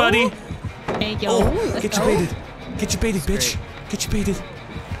job, everybody. Thank you. Oh, Let's get you go. baited. Get you baited, bitch. Get you baited.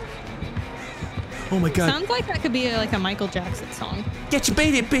 Oh my god. Sounds like that could be like a Michael Jackson song. Get you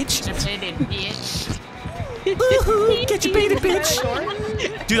baited, bitch. Bitch. Woohoo! Get you baited,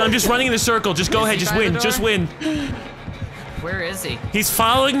 bitch. Dude, I'm just running in a circle. Just go ahead. Just win. Just win. Where is he? He's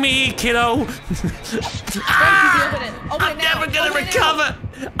following me, kiddo. I'm never gonna recover.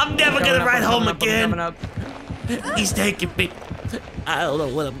 I'm never gonna ride home again. He's taking me. I don't know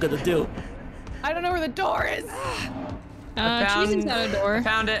what I'm gonna do. I don't know where the door is. Cheesy's got a door. I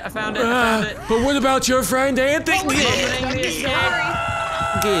found it. I found it. I found it. But what about your friend Anthony? Don't be sorry.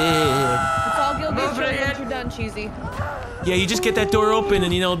 It's all Gilgamesh once you're done, Cheesy. Yeah, you just get that door open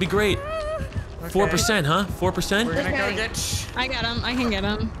and it'll be great. 4%, huh? 4%? We're gonna go get. I got him. I can get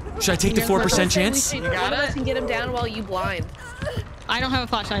him. Should I take the 4% chance? One of us can get him down while you blind. I don't have a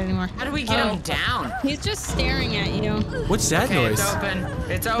flashlight anymore. How do we get him down? He's just staring at you. What's that Okay, noise? it's open.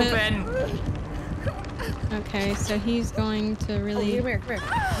 It's open. Okay, so he's going to really. Come here, come here.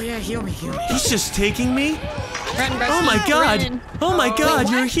 Oh yeah, heal me, heal me. He's just taking me? Run, Oh my god! run. Oh my god,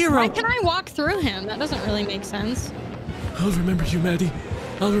 you're a Why hero! can I walk through him? That doesn't really make sense. I'll remember you, Maddie.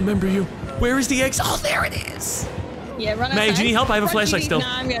 I'll remember you. Where is the exit? Oh, there it is! Yeah, run. Maddie, do you need help? I have a flashlight still.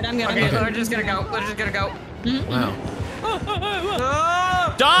 Nah, I'm good. I'm good. Okay, I'm good. we're just gonna go. We're just gonna go. Wow.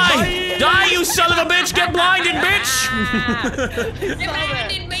 Die! Die, you son of a bitch! Get blinded, bitch!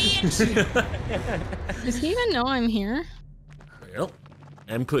 Does he even know I'm here? Well,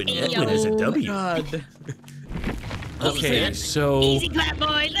 I'm putting Yo. Edwin as a W. God. Okay, so Easy clap,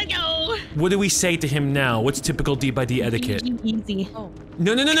 boys. Let's go. what do we say to him now? What's typical D by D etiquette? Easy. No.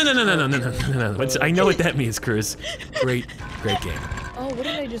 I know what that means, Cruz. Great game. Oh, what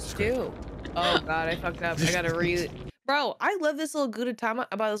did I just do? Oh god, I fucked up. I gotta read. Bro, I love this little Gudetama.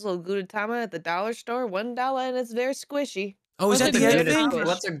 I bought this little Gudetama at the dollar store. $1 and it's very squishy. Oh, is that the egg thing?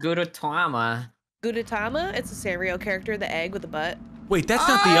 What's a Gudetama? Gudetama, it's a Sanrio character, the egg with the butt. Wait, that's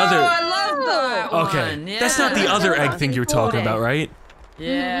not the other. I love that Okay, one. Yeah. that's not the other egg thing you were talking about, right?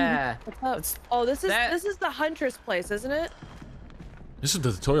 Yeah. What's up? Oh, this is the huntress place, isn't it? This is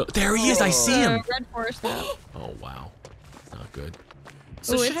the tutorial. There he is. I see him. Red forest now. Oh wow, it's not good.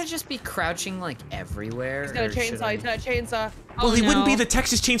 So should I just be crouching like everywhere? He's got a or should chainsaw. I- He's got a chainsaw. Well, he wouldn't be no. the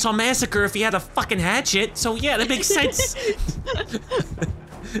Texas Chainsaw Massacre if he had a fucking hatchet. So yeah, that makes sense.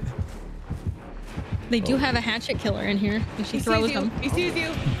 They do have a hatchet killer in here, and she throws sees you. them. He sees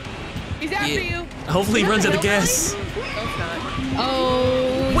you. He's after you. Hopefully, he runs out of gas. No, it's not.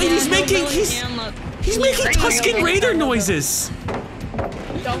 Oh. Wait, yeah, he's making he's making Tusken Raider noises.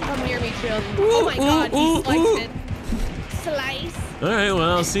 Don't come near me, Chill. Oh my god, he sliced it. Slice. All right,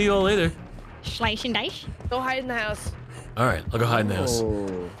 well, I'll see you all later. Slice and dice. Go hide in the house. All right, I'll go hide in the house.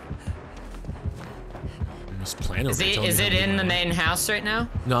 Oh. This plan Is it in the main house right now?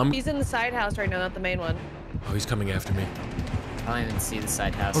 No, He's in the side house right now, not the main one. Oh, he's coming after me. I don't even see the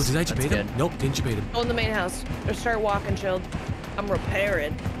side house. Oh, did I That's debate him? good. Nope, didn't debate him. Go in the main house. Or start walking, Chilled. I'm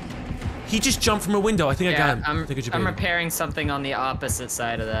repairing. He just jumped from a window. I think I got him. I'm I think I debated I'm him. repairing something on the opposite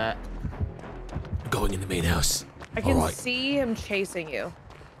side of that. Going in the main house. I can All right. see him chasing you.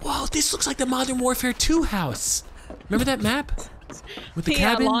 Whoa, this looks like the Modern Warfare 2 house. Remember that map? With the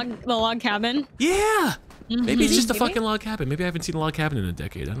cabin? The log cabin. Yeah! Maybe it's just a Maybe? fucking log cabin. Maybe I haven't seen a log cabin in a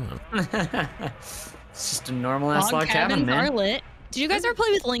decade. I don't know. It's just a normal ass log cabin, cabins are man. lit. Did you guys ever play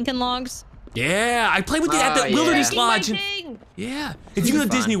with Lincoln Logs? Yeah, I played with it at Oh, the yeah. Wilderness Taking my Lodge. thing! Yeah. If you go to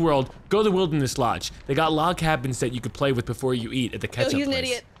Fun. Disney World, go to the Wilderness Lodge. They got log cabins that you could play with before you eat at the Yo, ketchup he's an place.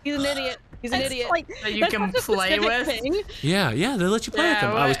 idiot. He's an idiot. He's an idiot. Like, That you that's can such a play specific with? thing. Yeah, they let you play with Yeah,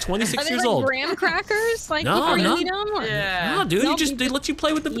 them. I was what? 26 Are they years like old. graham crackers? Like No, before no. you eat them? Or? Yeah. No, dude, Nope, they let you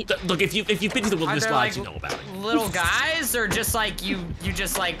play with the. Look, if you've been to the Are Wilderness there, Lodge, like, you know about it. little guys, or just like you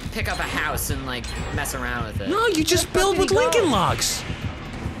just like pick up a house and like mess around with it? No, you just build with Lincoln Logs.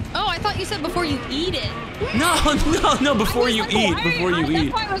 Oh, I thought you said before you eat it. No, before you Like, eat, why? before you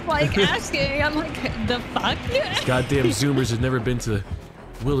eat. That's why I was like asking. I'm like, the fuck? Goddamn Zoomers have never been to the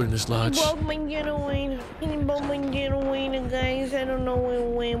Wilderness Lodge. Guys, I don't know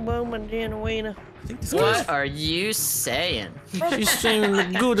when about my generator. I think this What are you saying? She's saying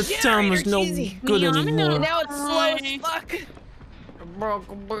the good time is no good anymore. Now it's slow as fuck.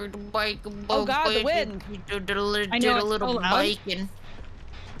 Oh god, the wind. I know, Did a it's little so loud. bacon.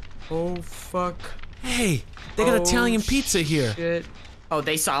 Oh fuck. Hey, they got Italian pizza here. Shit. Oh,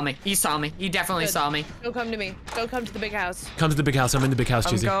 they saw me. He saw me. He definitely Good. saw me. Don't come to me. Don't come to the big house. Come to the big house. I'm in the big house,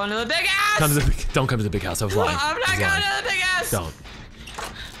 I'm Cheesy. going to the big house. Don't come to the big house. I was lying. I'm I not was going lying. to the big house. Don't.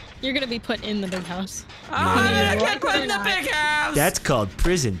 You're gonna be put in the big house. I'm gonna Like get put in the or big house. That's called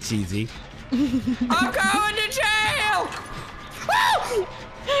prison, Cheesy. I'm going to jail. Woo!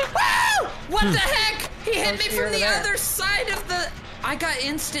 Woo! What the heck? He hit me you're from the there. other side of the. I got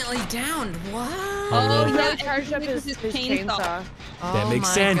instantly downed. What? Oh, no. yeah, charged up his His chainsaw. That makes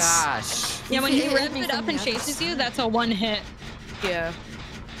my sense. Gosh. Yeah, when he hit revs me it from up the and other chases you, that's a one hit. Yeah.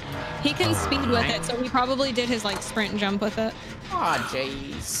 He can speed with it, so he probably did his like sprint and jump with it. Aw,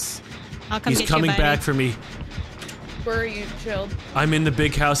 jeez. I'll come He's get coming you, buddy. back for me. Where are you, Chilled? I'm in the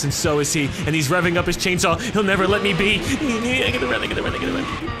big house, and so is he. And he's revving up his chainsaw. He'll never let me be. I gotta run.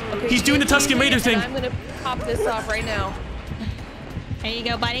 Okay, He's doing the get Tusken Raider and thing. I'm gonna pop this off right now. There you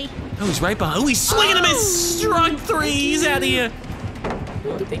go, buddy. Oh, he's right behind. Oh, he's swinging him his strong three. He's out of here.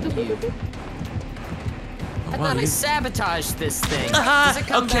 I thought I sabotaged this thing. Ah, Does it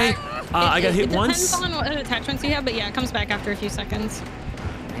come okay. back? I got hit it once. depends on what attachments you have, but yeah, it comes back after a few seconds.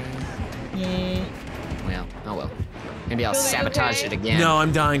 Yeah. Well, oh well. Maybe I'll Billy, sabotage okay? it again. No,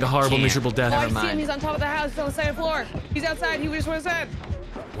 I'm dying a horrible, Can't. miserable Oh, I death. see him. mind. He's on top of the house. He's on the second floor. He's outside. He just went outside.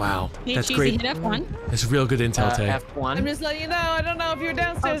 Wow, Hey, that's Cheesy, great. hit F1. That's real good intel, Tay. F1. I'm just letting you know. I don't know if you're Oh,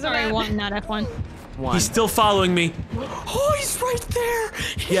 downstairs or sorry, not. 1, not F1. 1. He's still following me. Oh, he's right there.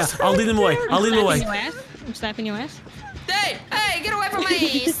 Yeah, I'll lead him away. I'll lead him away. I'm slapping your ass. Hey, hey, get away from my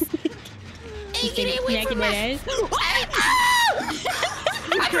ass. Hey, get away from my ass.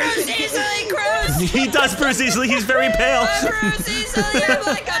 I bruise easily, Cruz. He does bruise easily. He's very pale. I bruise easily. I'm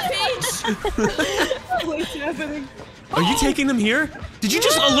like a peach. What's happening? Are you taking them here? Did you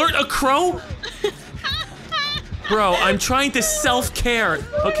just alert a crow? Bro, I'm trying to self-care,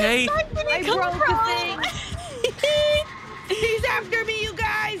 okay? I broke the thing. He's after me, you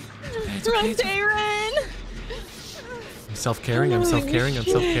guys. Run, Darren! I'm self-caring, I'm self-caring, I'm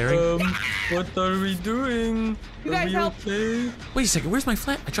self-caring. What are we doing? You Are guys we help. okay? Wait a second, where's my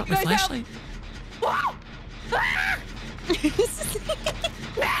flash? I dropped my You guys help. flashlight.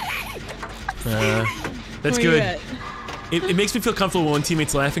 That's Where you good. at? It makes me feel comfortable when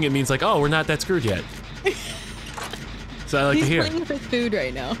teammates laughing. It means like, oh, we're not that screwed yet. So I like He's to hear. playing with his food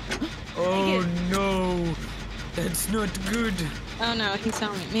right now. Oh no. That's not good. Oh no, he's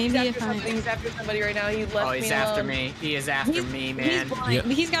telling me. He's Maybe after if somebody. I... He's after somebody right now. He left Oh, me he's after alone. me. He is after me, man. He's blind. Yeah.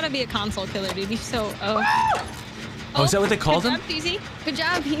 He's gotta be a console killer, dude. He's so... Oh. Oh, is that what they called Good him? job, Cheesy. Good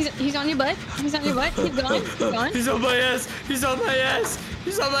job. He's on your butt. He's on your butt. Keep going. Keep going. He's on my ass. He's on my ass.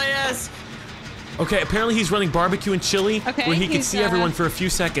 He's on my ass. Okay, apparently he's running barbecue and chili Okay, where he can he's, see everyone for a few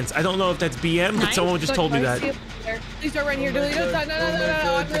seconds. I don't know if that's BM, but Nice. someone just told me I that. see him there. Please don't run here, my Dilly. No, no, God. no, Oh no, my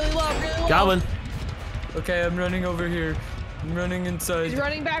no, I'm God. really low. I'm really low. Goblin. Okay, I'm running over here. I'm running inside. He's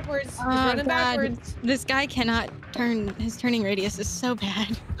running backwards. He's Oh, running God. backwards. This guy cannot turn. His turning radius is so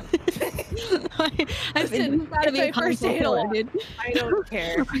bad. I've been gotta be a it's my first console day in a killer, while. dude. I don't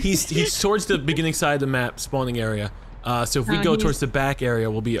care. He's towards the beginning side of the map, spawning area. So if we Oh, go he's- towards the back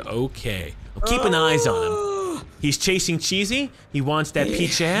area, we'll be okay. I'm keeping eyes on him. He's chasing Cheesy. He wants that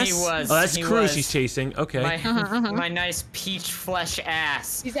peach ass. He was, Oh, that's he Cruz was. he's chasing. Okay. My nice peach flesh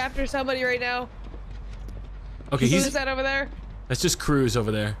ass. He's after somebody right now. Okay, Who's he's that over there? that's just Cruz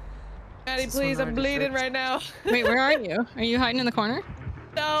over there. Maddie, please, I'm bleeding right now. Wait, where are you? Are you hiding in the corner?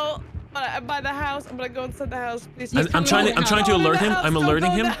 No, but I'm by the house. I'm gonna go inside the house. Please. I'm trying to alert him. I'm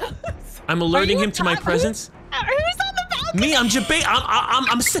alerting him. I'm alerting him to my presence. Who's on the balcony? Me, I'm Jabba.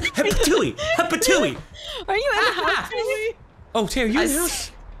 I'm Hepatui. Hepatui. Are you in the house? Oh, Tay, are you in the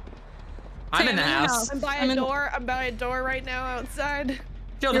house? I'm in the house. I'm by a door. I'm by a door right now outside.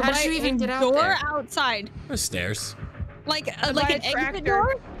 Jill, You're how by did you even a get out door there? outside. There's stairs. Like by an a exit tractor.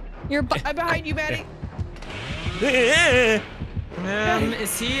 door? You're by... I'm behind you, Maddie.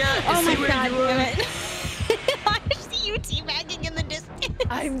 Is he? Oh my where god, you damn are? it. I see you teabagging in the distance.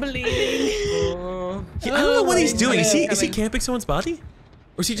 I'm bleeding. Oh. I don't know what he's my doing. Is he God. camping someone's body?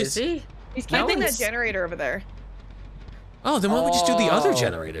 Or is he just... Is he? He's No, camping that it's- generator over there. Oh, then why don't we just do the other Oh.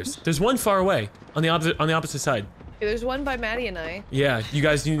 generators? There's one far away on the opposite side. Yeah, there's one by Maddie and I. Yeah, you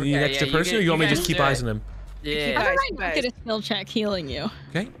guys need an Okay, extra yeah, person, you or you want me to guys just keep do eyes it. on him? Yeah. How did I Guys, not get a skill check healing you?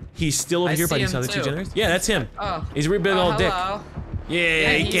 Okay. He's still over I here by see these him other two too. generators. Yeah, that's him. Oh. He's a real big old dick. Hello.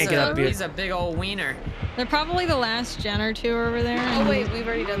 Yeah, he he's can't get up here. He's a big old wiener. They're probably the last gen or two over there. Oh wait, we've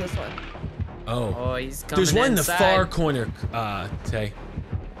already done this one. Oh. Oh, he's coming There's one in the inside. far corner, Tay.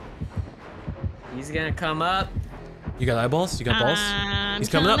 He's gonna come up. You got eyeballs? You got balls? He's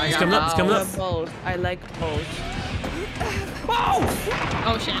coming up. He's coming up. He's coming up. Both. I like both.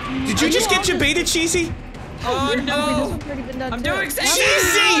 Oh shit. Did you just get debated, Cheesy? Oh This no! one's already been done I'm too. doing something.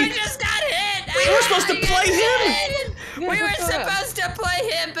 Cheesy! I just got hit. We were supposed to play him! We were supposed to play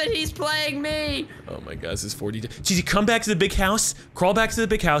him, but he's playing me. Oh my god, this is 40. Cheesy, come back to the big house. Crawl back to the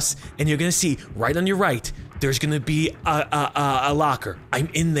big house, and you're gonna see right on your right. There's gonna be a locker. I'm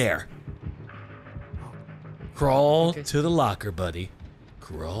in there. Crawl to the locker, buddy.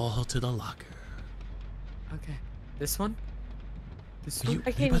 Crawl to the locker. Okay. This one? This Are one? you- I are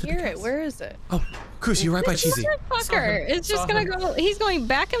you can by the big hear it. house? Where is it? Oh, Cruz, you're right by Cheesy. Motherfucker. It's just gonna go. He's going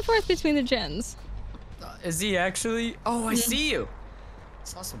back and forth between the gens. Is he actually? Oh, I see you.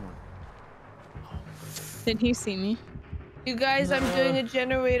 Saw someone. Did he see me? You guys, I'm doing a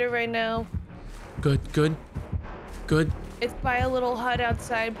generator right now. Good, good, good. It's by a little hut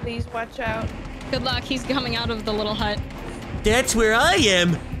outside. Please watch out. Good luck. He's coming out of the little hut. That's where I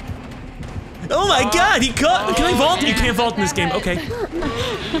am. Oh my god, he caught. Can I vault? You can't vault in this game. Okay.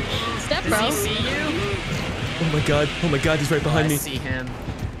 Step, Does bro. he see you? Oh my god, he's right behind I me. see him.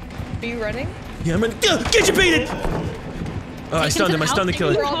 Are you running? Yeah, I'm gonna get you baited. Oh, I stunned him. I stunned the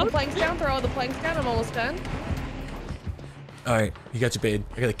killer. Throw all the planks down. Throw all the planks down. I'm almost done. All right, you got your bait.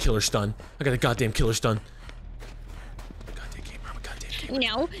 I got a killer stun. I got a goddamn killer stun. Goddamn gamer. I'm a goddamn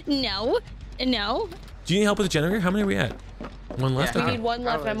gamer. No. Do you need help with the generator? How many are we at? One left. We Okay. need one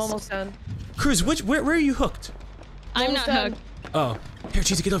left. I'm was- almost done. Cruz, where are you hooked? I'm not done. hooked. Oh, here,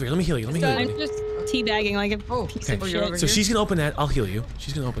 Cheesy, get over here. Let me heal you. Let me heal I'm you. just teabagging like a piece Okay, of you're over shit. so here? she's gonna open that. I'll heal you.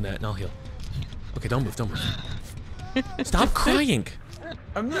 She's gonna open that, and I'll heal. Okay, don't move. Don't move. Stop crying.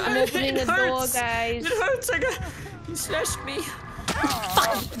 I'm opening the door, guys. It hurts. He slashed me.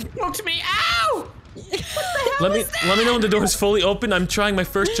 Poked me. Ow! Let me know when the door is fully open. I'm trying my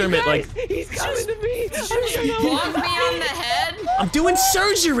first term at like. He's coming to me. You bonked me on the head. I'm doing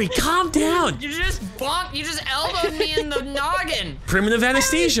surgery. Calm down. You just bonked. You just elbowed me in the noggin. Primitive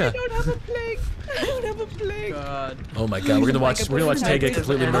anesthesia. I don't have a plague. I don't have a plague. God. Oh my god, we're gonna watch Tay get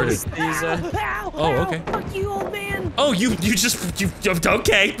completely murdered. Ow, Oh, ow, okay. Fuck you, old man. Oh, you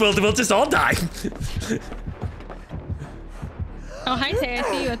okay? We'll just all die. Oh, hi, Tay. I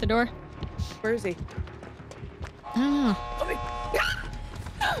see you at the door. Where is he? Oh.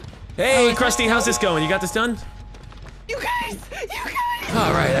 Hey, Krusty, how's this going? You got this done? You guys.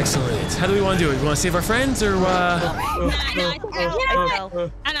 All right, excellent. How do we want to do it? We want to save our friends, or I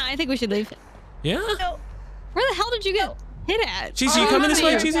think we should leave. yeah? Where the hell did you get hit at? Cheesy, you coming this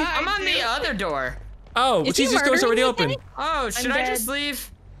way, Cheesy? I'm on the other door. Oh, well, Is he Cheesy's door's murdering already you, open. Oh, should I dead. just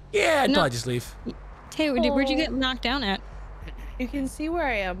leave? Yeah, I'd No. probably just leave. Tay, where'd you get knocked down at? You can see where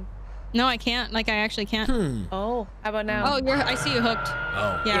I am. No, I can't. Like, I actually can't. Oh, how about now? Oh, I see you hooked.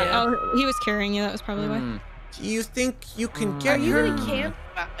 Oh. Yeah. Yeah. Oh, he was carrying you. That was probably why. Do you think you can Are get you her? gonna camp?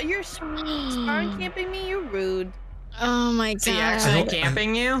 You're spawn camping me? You're rude. Oh my Is he god. actually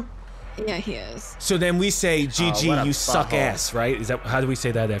camping you? Yeah, he is. So then we say, GG, what a you suck butthole. ass, right? Is that how do we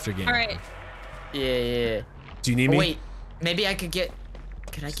say that after a game? All right. Yeah. Do you need Oh, me? wait, maybe I could get.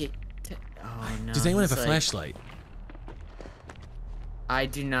 Could I get? Oh no. Does anyone have a he's like- flashlight? I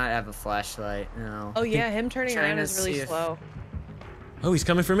do not have a flashlight. No. Oh yeah, him turning Trying around to is really see if- slow. Oh, he's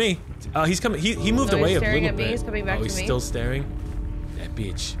coming for me. He's coming. He moved Oh, he's away a staring little at me, bit. he's coming back oh, to he's me. still staring. That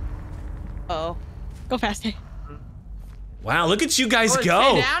bitch. Oh. Go fast, Tay. Wow, look at you guys Oh, go.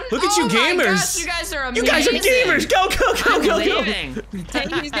 stay down? Look at you Oh my gamers. gosh, you guys are You amazing. guys are gamers. Go, go, go, I'm go, go. leaving. Tay,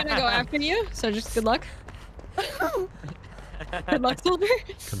 he's gonna go after you. So just good luck. Good luck, soldier.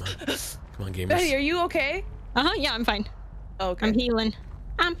 Come on, come on, Betty, are gamers. you okay? Yeah, I'm fine. Oh, okay. I'm healing.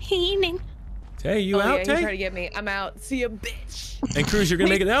 I'm healing. Tay, you oh, out, yeah, he tried Tay? to get me. I'm out. See ya, bitch. And Cruz, you're gonna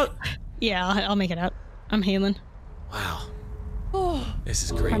make it out? Yeah, I'll make it out. I'm healing. Wow, Oh, this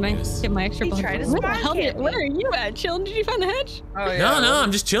is great Can I news. get my extra He blood? tried to Where the spawn hell camp me. where are you at? Chilling? Did you find the hatch? Oh, yeah. No,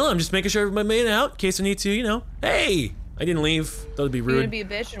 I'm just chilling. I'm just making sure everybody made it out in case I need to, you know. Hey, I didn't leave. Thought it'd be you gonna rude. be a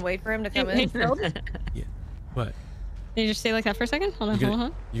bitch and wait for him to come Hey, in? Phil? Yeah. What? Did you just stay like that for a second? Hold on, hold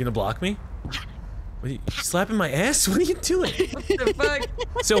on. You gonna block me? What are you slapping my ass? What are you doing? What the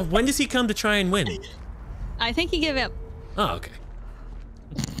fuck? So when does he come to try and win? I think he gave up. Oh, okay.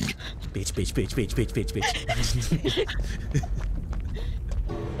 Bitch, bitch, bitch, bitch, bitch, bitch, bitch.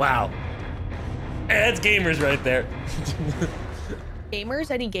 Wow. That's gamers right there. Gamers?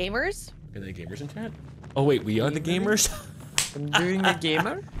 Any gamers? Are they gamers in chat? Oh wait, we are the gamers? I'm doing a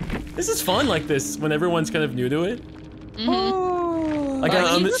gamer? This is fun like this, when everyone's kind of new to it. Oh, Like, Well,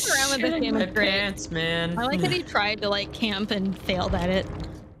 on he this- was around with this game my is great. pants, man. I like that he tried to like camp and failed at it.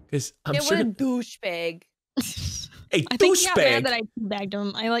 'Cause I'm Yeah, sure. what a douchebag. Hey, I think he got mad douchebag! that I teabagged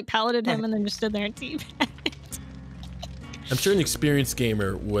him. I like palleted him and then just stood there and teabagged. I'm sure an experienced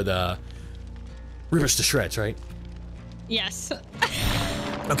gamer would rip us to shreds, right? Yes.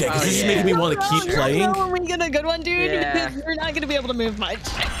 Okay, because Oh, this is yeah. making me want to keep playing. When we get a good one, dude, Yeah. you're not gonna be able to move much.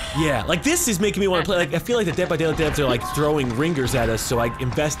 Yeah, like this is making me want to play. Like I feel like the Dead by Daylight devs are like throwing ringers at us, so I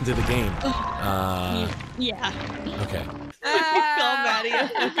invest into the game. Yeah. Okay. Salt, Maddie.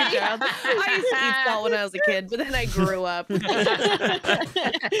 Good job. I used to eat salt when I was a kid, but then I grew up. Like,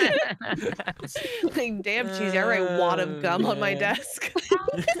 damn, cheesy. I write wad of gum on my desk.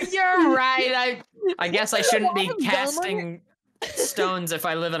 You're right. I guess I shouldn't be Gum on it? casting stones if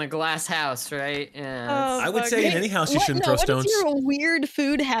I live in a glass house, right? Yeah. Oh, I would fuck. say in any house you What, shouldn't no, throw what stones. is your weird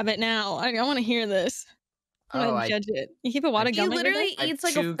food habit now? I want to hear this. I'm gonna I judge it. You keep a wad of He gum. in your literally desk? eats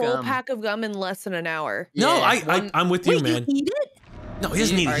like chew a full gum. pack of gum in less than an hour. No, Yeah, I'm with you, Wait, man. you eat it? No, he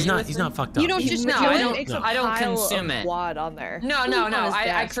doesn't You- eat it. are He's you not. with He's me? not fucked up. You don't He just No, literally I don't- makes a I don't pile consume of it. wad on there. No. On his I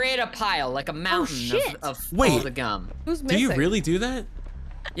desk. create a pile, like a mountain shit. of Wait. all the gum. Who's Do missing? you really do that?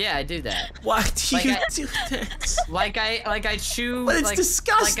 Yeah, I do that. Why do Like you I- do that? Like I chew. But it's like,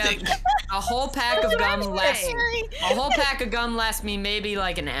 disgusting. Like a whole pack of gum lasts. Sorry. A whole pack of gum lasts me maybe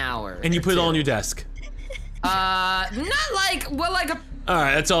like an hour. And you or put it all on two. your desk. Not like like a. All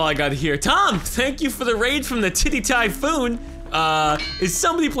right, that's all I got here. Tom, thank you for the raid from the Titty Typhoon. Is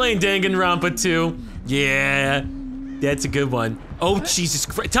somebody playing Danganronpa 2? Yeah, that's a good one. Oh Jesus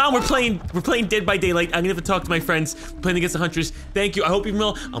Christ, Tom, we're playing Dead by Daylight. I'm gonna have to talk to my friends. Playing against the Huntress. Thank you. I hope you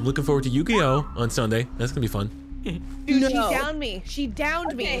will. I'm looking forward to Yu-Gi-Oh on Sunday. That's gonna be fun. Dude, No. she downed me. She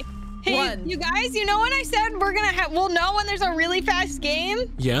downed Okay. me. Hey, Run. you guys, you know when I said we'll know when there's a really fast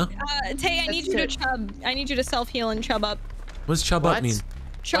game? Yeah. Tay, I need you to That's chub. I need you to self-heal and chub up. What does chub up What? mean?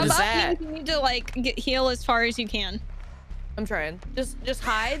 Chub is up that? means you need to like heal as far as you can. I'm trying. Just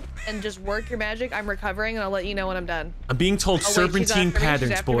hide and just work your magic. I'm recovering, and I'll let you know when I'm done. I'm being told Oh, wait, she's serpentine after me. She's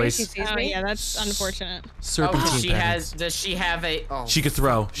patterns, after me. She boys. sees Oh me. yeah, that's unfortunate. Serpentine Oh, she patterns. has. Does she have a? Oh. She could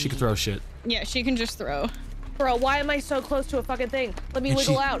throw. She could throw shit. Yeah, she can just throw. Bro, why am I so close to a fucking thing? Let me And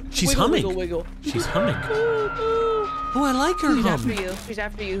wiggle she- out. she's wiggle, humming. Wiggle, wiggle. She's humming. Oh, I like her She's hum. after you. She's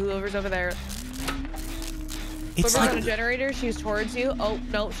after you. Whoever's over there. It's Whoever's on a like generator, she's towards you. Oh,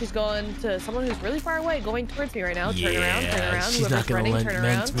 no, she's going to someone who's really far away, going towards me right now. Turn around, turn yeah, around. she's not Whoever's gonna running, lend turn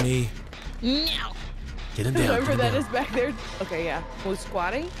meant around. me. No. Get him down. Whoever Get him that down. is back there. Okay, yeah. Who's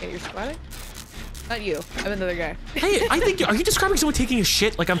squatting? Yeah, you're squatting? Not you. I'm another guy. Hey, I think are you describing someone taking a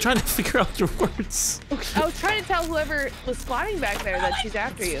shit? Like I'm trying to figure out your words. I was trying to tell whoever was squatting back there that she's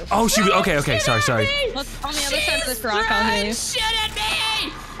after you. Oh, she. Okay, okay. Sorry. Let's on the other side of this rock. I'll heal you. Shit at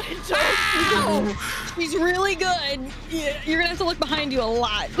me! She's really good. Yeah, you're gonna have to look behind you a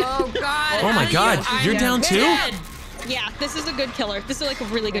lot. Oh God! Oh my God, you're down too? dead. Yeah, this is a good killer. This is like a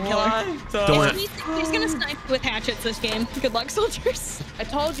really good killer. Don't worry. He's gonna snipe you with hatchets this game. Good luck, soldiers. I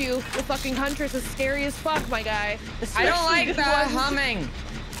told you, the fucking Huntress is scary as fuck, my guy. I don't like Especially the one- humming.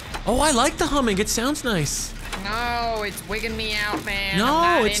 Oh, I like the humming. It sounds nice. No, it's wigging me out, man. No,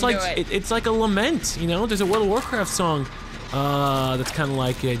 I'm not it's into like it. it's like a lament. You know, there's a World of Warcraft song. That's kind of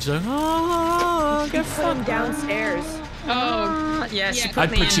like it. Just like, oh, get Put him fucked. downstairs. Oh, yeah, she yeah. put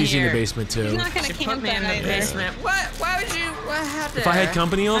I'd me put in Cheesy in the here. basement he's too. not gonna She put camp me in that the either. basement. What? Why would you? What happened? If I had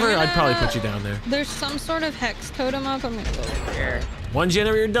company over, I'd probably put you down there. There's some sort of hex totem up. I'm gonna go over here. One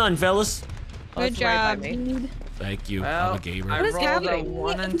generator done, fellas. Oh, Good it's right by job, me. dude. Thank you. Well, I'm a gamer. I What is rolled happening? a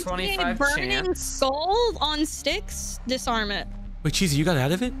 1 in 25 burning chance. skull on sticks. Disarm it. Wait, Cheesy, you got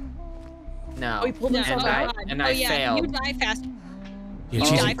out of it? No. Oh, he pulled No, himself and I- out? and oh, I yeah, failed. You die fast. Yeah, You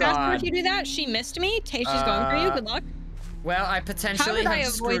Cheesy. die faster God. if you do that. She missed me. Tay, she's going for you. Good luck. Well, I How potentially did I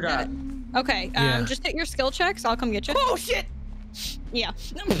have avoid screwed that? up. Okay, Yeah. just hit your skill checks. I'll come get you. Oh, shit! Yeah.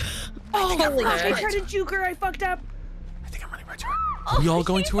 Oh, Holy fuck, I shit. tried to juke her. I fucked up. I think I'm running right to her. Are we all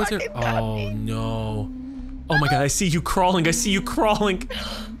going towards her? Oh no. Oh my God, I see you crawling. I see you crawling.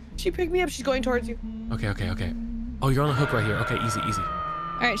 She picked me up. She's going towards you. Okay. Oh, you're on a hook right here. Okay, easy.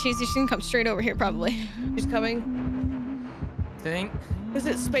 All right, she's can come straight over here probably. She's coming. Think. Is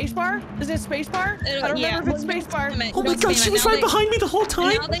it spacebar? Is it spacebar? I don't yeah. remember if it's spacebar. Oh my god, she was right behind me the whole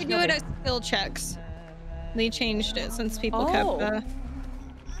time. Now they do it as skill checks. They changed it since people kept.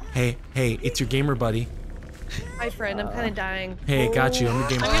 Hey, it's your gamer buddy. Hi, friend. I'm kind of dying. Hey, got you. I'm your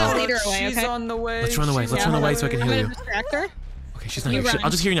gamer. I'm gonna lead her away. She's Okay. on the way. Let's run away. Let's run away so I can heal I'm you. gonna distract her. Okay, she's not here. run. I'll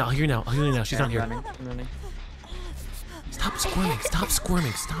just hear you now. I'll hear you now. I'll hear you now. She's not here. I'm running. Stop squirming. Stop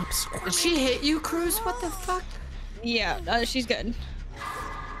squirming. Stop squirming. Did she hit you, Cruz? What the fuck? Yeah, she's good.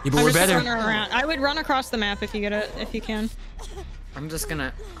 Yeah, but I'm we're just better. run her around. I would run across the map if you get it, if you can. I'm just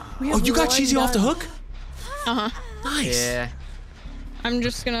gonna. Oh, you got Cheesy off the hook? Uh huh. Nice. Yeah. I'm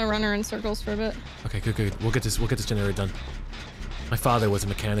just gonna run her in circles for a bit. Okay, good. We'll get this generator done. My father was a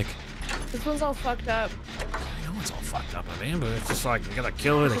mechanic. This one's all fucked up. I know it's all fucked up, man, but it's just like, you gotta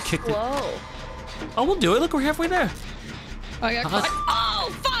kill it and kick it. Whoa. Oh, we'll do it. Look, we're halfway there. Oh, I got caught.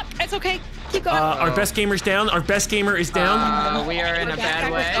 Oh, fuck! It's okay. Keep going. Our best gamer's down. Our best gamer is down. We are in a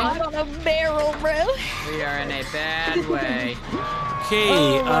bad way. on a barrel, bro. We are in a bad way.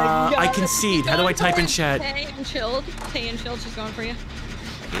 Okay, I concede. How do I type in chat? Tay and chilled. She's going for you.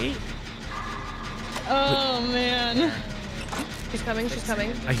 Okay. Oh, man. She's coming.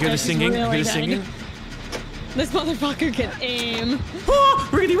 I hear the She's singing. I hear really the singing. This motherfucker can aim. Oh,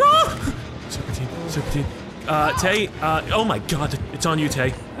 riggedy raw! Serpentine. Tay, oh my god, it's on you, Tay.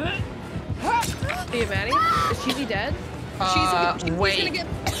 Hey, Maddie. Is Cheesy dead? She's wait.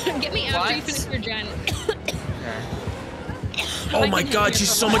 gonna get me after you finish your gen. Oh my god,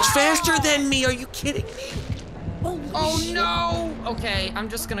 she's so much faster than me. Are you kidding me? Oh no! Okay, I'm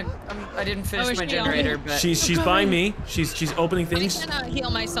just gonna. I didn't finish my is she generator, on? but She's by me. She's opening I things. cannot heal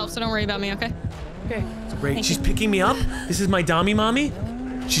myself, so don't worry about me, okay? Okay. Great. She's picking me up. This is my Dommy mommy.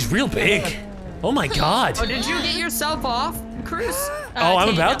 She's real big. Oh my god. Oh, did you get yourself off, Cruz? Oh, I'm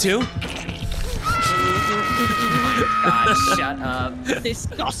about to. God, shut up.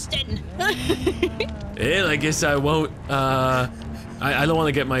 Disgusting. Well, I guess I won't. I don't want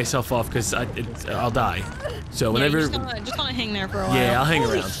to get myself off because I'll die. So whenever. Yeah, just wanna hang there for a while. Yeah, I'll hang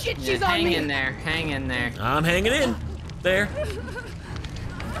Holy around. shit, Yeah, she's on hang me. in there. Hang in there. I'm hanging in. There.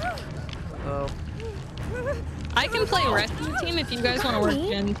 Oh. I can play rescue team if you guys want to work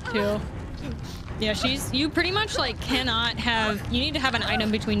gen too. Yeah, you pretty much like cannot have, you need to have an item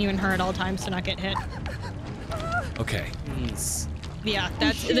between you and her at all times to not get hit. Okay. Jeez. Yeah,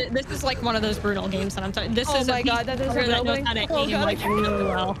 this is like one of those brutal games that I'm talking. This is my a God, that is player that knows overwhelming. how to Oh aim God, I like can't do really it.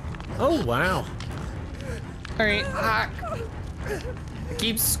 well. Oh wow. All right, I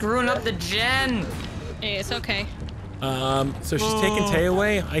keep screwing up the gen. hey, it's okay. So she's taking Tay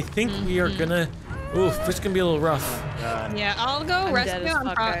away. I think we are gonna. Oof, this is gonna be a little rough. Yeah, I'll go I'm rescue dead as on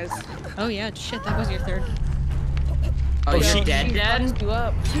fuck, top. guys. Oh yeah, shit, that was your third. Oh, she- you're dead? Fucks you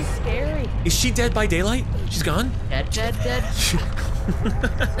up. She's scary. Is she dead by daylight? She's gone? Dead?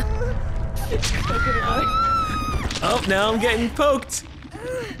 Oh, now I'm getting poked.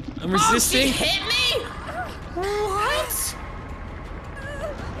 I'm resisting. She hit me? What?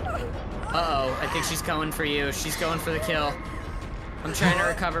 Uh-oh, I think she's going for you. She's going for the kill. I'm trying to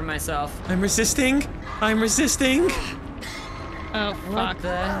recover myself. I'm resisting. Oh fuck.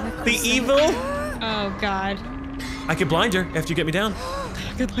 The evil. Oh god. I can blind her after you get me down.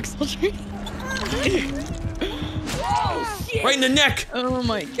 Good luck, soldier. Right in the neck. Oh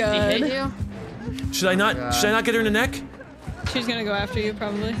my She god. hit you? Should I not get her in the neck? She's gonna go after you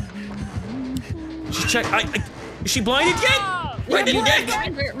probably. She's check. Is she blinded yet? Right in the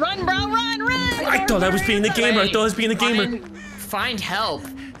neck. Run, bro, run! I thought I was being the gamer. I thought I was being the gamer. Find help.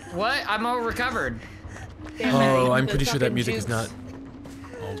 What? I'm all recovered. Oh, I'm pretty sure that music is not.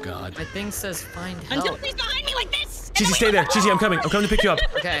 Oh god. My thing says find Until help. he's behind me like this! Cheesy, stay there. Cheesy, I'm coming. I'm coming to pick you up.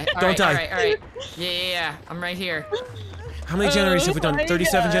 Okay, Don't die. Alright. Yeah. I'm right here. How many generators have we done?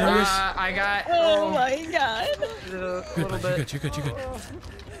 37 generators? I got. Oh my god. Good, bud. You're good.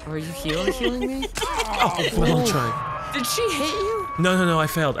 Are you healing me? Oh, well, I'm trying. Did she hit you? No, I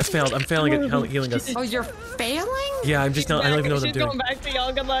failed. I'm failing at healing us. Oh, you're failing? Yeah, I'm just not. I don't even know what I'm She's going doing. back to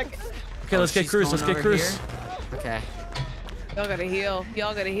y'all. Good luck. Okay, let's get She's Cruz. going Let's get over Cruz. here. Okay. Y'all gotta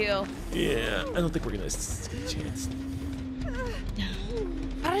heal. Yeah, I don't think we're gonna get a chance.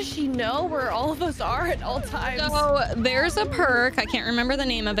 How does she know where all of us are at all times? So there's a perk, I can't remember the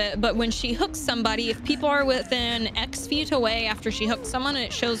name of it, but when she hooks somebody, if people are within X feet away after she hooks someone,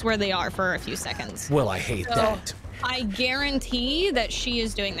 it shows where they are for a few seconds. Well, I hate that. I guarantee that she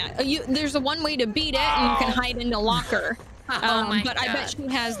is doing that. There's a one way to beat it, and you can hide in the locker. Oh my but I bet she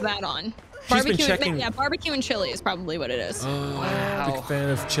has that on. She's been checking. Yeah, barbecue and chili is probably what it is. Oh, Wow. big fan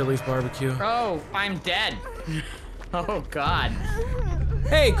of Chili's barbecue. Oh, I'm dead. Oh God.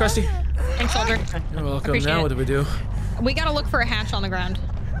 Hey, Krusty. Thanks, soldier. You're welcome. Appreciate Now it. what do we do? We gotta look for a hatch on the ground.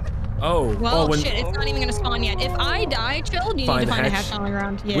 Oh. Well, when... shit, it's not even gonna spawn yet. If I die, Chilled, you need to find a hatch on the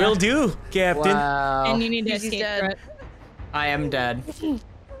ground. Yeah. Will do, Captain. Wow. And you need to escape through it. I am dead.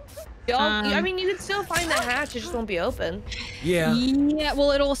 I mean, you can still find the hatch. It just won't be open. Yeah. Yeah,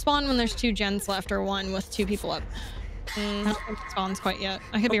 well, it'll spawn when there's 2 gens left or 1 with 2 people up. I don't think it spawns quite yet.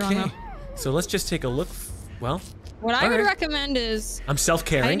 I could be wrong, though. So let's just take a look. Well, what I would recommend is I'm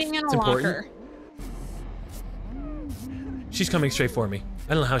self-caring. hiding in It's a important. locker. She's coming straight for me.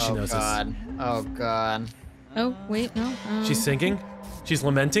 I don't know how she knows this. Oh god. Oh, wait, no. She's singing. She's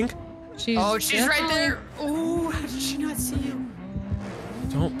lamenting. She's right there. Oh, how did she not see you?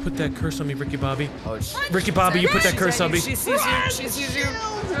 Don't put that curse on me, Ricky Bobby. Oh, Ricky Bobby, you put that curse on me. She sees you. She sees you.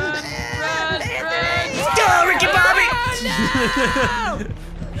 Run, run, Go, Ricky Bobby!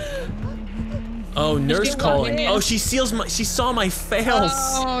 Oh, nurse calling. Oh, she saw my fails.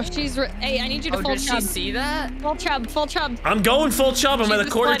 Oh, hey, I need you to full did chub. she see that? Full chub, full chub. I'm going full chub. I'm at a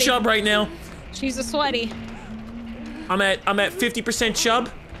quarter sweaty. chub right now. She's a sweaty. I'm at 50% chub.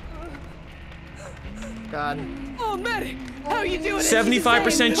 God. Oh, medic. How are you doing?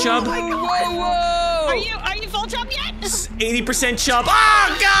 75% chub. Oh my God. Whoa, whoa! Are you full chub yet? 80% chub.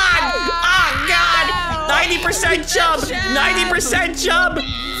 Oh God! Oh God! 90% chub. 90% chub.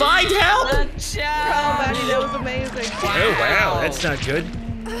 Find help. Oh, Maddie, that was amazing. Oh wow, that's not good.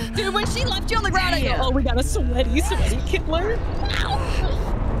 Dude, when she left you on the ground, I go, oh, we got a sweaty killer.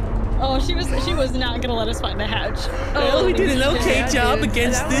 Oh, she was not gonna let us find a hatch. Oh, we did an okay job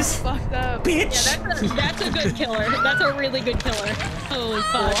against this fucked up. bitch. Yeah, that's a good killer. That's a really good killer. Holy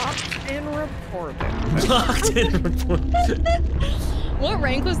fuck. Blocked and reported. Blocked and reported. What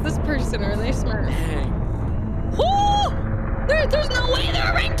rank was this person? Or are they smart? Whoo! There's no way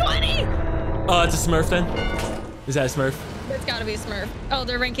they're rank 20! Oh, it's a Smurf then? Is that a Smurf? It's gotta be a Smurf. Oh,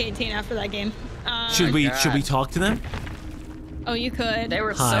 they're rank 18 after that game. Should we talk to them? Oh, you could. They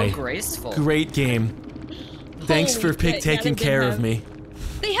were Hi. so graceful. Great game. Thanks Holy for shit, taking yeah, care of me.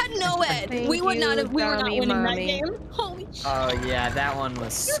 They had no ed. Thank We were not you, winning that mommy. game. Holy shit. Oh yeah, that one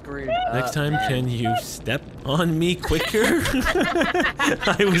was screwed up. Next time, man. can you step on me quicker?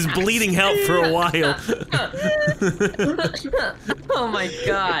 I was bleeding out for a while. Oh my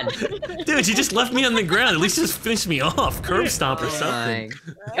god. Dude, you just left me on the ground. At least just finish me off. Curb stomp or something.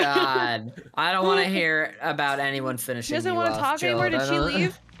 Oh my god. I don't want to hear about anyone finishing She doesn't you want to off, talk anymore. Jill. Did she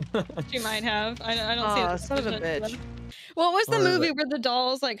leave? She might have. I don't see Oh, it. son of a bitch. What was the What is movie it? where the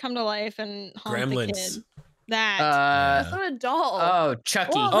dolls like come to life and haunt the Gremlins. kid? That. That's not a doll. Oh,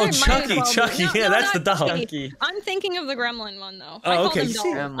 Chucky. Well, Oh, there might Chucky, as well Chucky. be. Yeah, No, that's the not doll. Chucky. I'm thinking of the gremlin one though. Oh, I call okay. them dolls.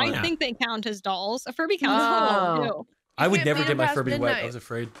 Gremlin. I think they count as dolls. A Furby counts as a doll too. I would can't never beat get him my past Furby wet. I midnight. was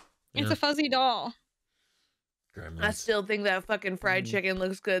afraid. It's Yeah. a fuzzy doll. Gremlins. I still think that fucking fried Mm. chicken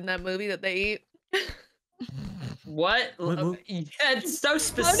looks good in that movie that they eat. What? What? Yeah, it's so How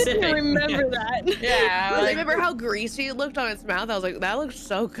specific. did you remember that? Yeah, I like, remember how greasy it looked on its mouth. I was like, that looks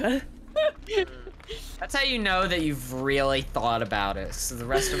so good. that's how you know that you've really thought about it. So the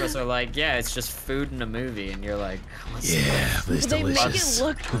rest of us are like, yeah, it's just food in a movie, and you're like, what's Yeah, but it's They make delicious. it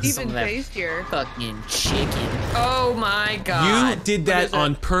look Some even of that tastier. fucking chicken? Oh my You god. did What that is it?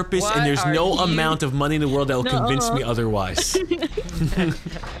 on purpose, What and there's are no you- amount of money in the world that will convince me otherwise.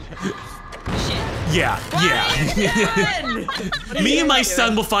 Yeah, yeah. Me and my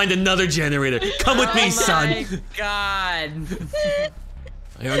son will find another generator. Come with me, Oh son. my god.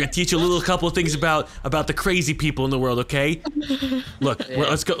 I'm gonna teach you a little couple of things about the crazy people in the world, okay? Look,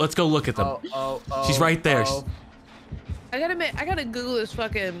 let's go look at them. Oh, She's right there. oh. I gotta Google this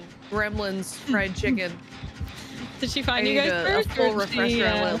fucking Gremlins fried chicken. Did she I find you need guys a first? full or did refresher she,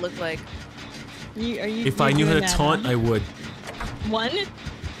 on what it looked like. are you, If I knew how to taunt, I would. One.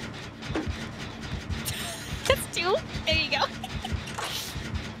 That's two. There you go.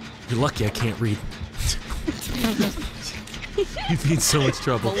 You're lucky I can't read. You'd be in so much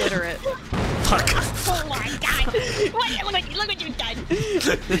trouble. Illiterate. Fuck. Oh my god. Look what you've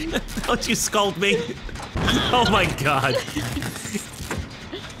done. Don't you scold me. Oh my god.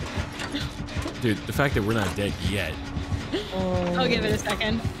 Dude, the fact that we're not dead yet. I'll give it a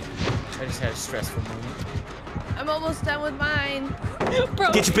second. I just had a stressful moment. I'm almost done with mine.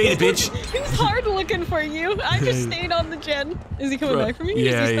 Bro, Get your beta, bitch. he was hard looking for you. I just stayed on the gen. Is he coming back for me?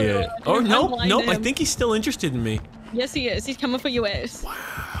 Is Yeah, he still yeah. going? Oh, I'm nope, blind nope. to I him. think he's still interested in me. Yes, he is. He's coming for you ass.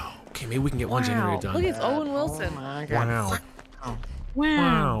 Wow. Okay, maybe we can get one generator done. Look, it's Owen Wilson. my god. Wow. Wow.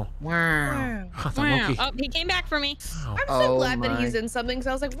 Wow. Wow. I thought Wow. Loki. Oh, he came back for me. Wow. I'm so Oh glad that my he's in something. Cause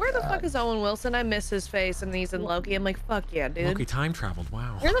I was like, where the fuck is Owen Wilson? I miss his face, and he's in Loki. I'm like, fuck yeah, dude. Loki time traveled.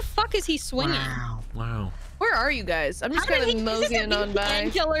 Wow. Where the fuck is he swinging? Wow. Wow. Where are you guys? I'm just How did kind he- of is this a moseying on by.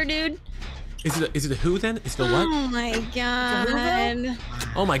 killer, dude? Is it a who then? Is it a what? Oh my god.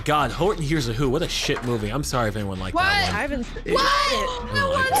 Oh my god, Horton Hears a Who. What a shit movie. I'm sorry if anyone liked What? that one. I haven't. What? That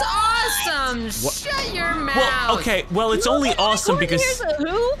one's awesome. Shut your mouth. Well, okay, well it's only awesome because Here's a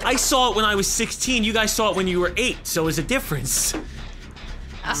who? I saw it when I was 16. You guys saw it when you were 8, so there's a difference.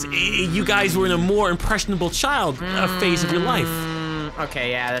 You guys were in a more impressionable child phase of your life. Okay,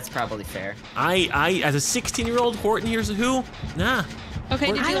 yeah, that's probably fair. I as a 16-year-old, Horton Hears a Who? Nah.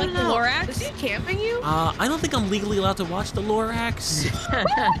 Okay, did you like the Lorax? Is he camping you? I don't think I'm legally allowed to watch the Lorax.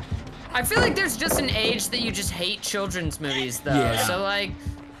 I feel like there's just an age that you just hate children's movies, though. Yeah. So like,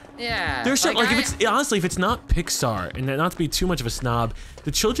 yeah. There's like if it's honestly if it's not Pixar, and not to be too much of a snob,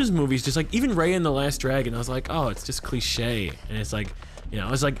 the children's movies just like even Raya and the Last Dragon, I was like, oh, it's just cliche, and it's like, you know,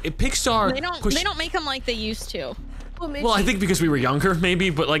 it's like Pixar. They don't make them like they used to. Well, I think because we were younger, maybe,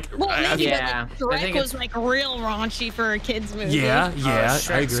 but like. Well, maybe, yeah. but like, Shrek was like real raunchy for a kids movie. Yeah, I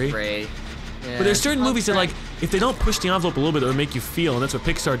Shrek's agree. Great. Yeah. But there's certain movies that like, if they don't push the envelope a little bit, it'll make you feel, and that's what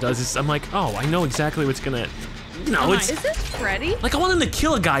Pixar does. Is I'm like, oh, I know exactly what's gonna, you know, it's Is this Freddy? like I want them to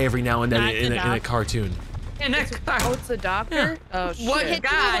kill a guy every now and then in a cartoon. In a car. Oh, it's the doctor. Oh shit. What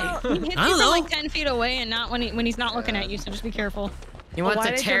guy? He hits you I don't from know. like 10 feet away, and not when he's not looking at you. So just be careful. He wants why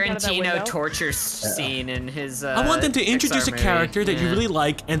a did they jump out of that Tarantino window? torture scene in his. I want them to introduce Pixar a character movie. that you really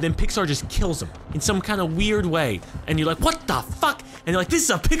like, and then Pixar just kills him in some kind of weird way, and you're like, what the fuck? And you're like, this is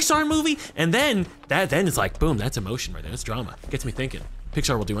a Pixar movie, and then it's like, boom, that's emotion right there. That's drama. Gets me thinking.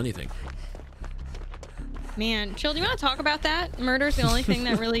 Pixar will do anything. Man, Chill, do you want to talk about that? Murder's the only thing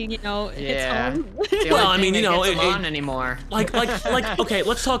that really, hits Yeah. home. Well, I mean, you know, anymore. like, okay,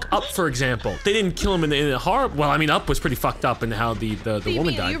 let's talk Up, for example. They didn't kill him in a horror. Well, I mean, Up was pretty fucked up in how the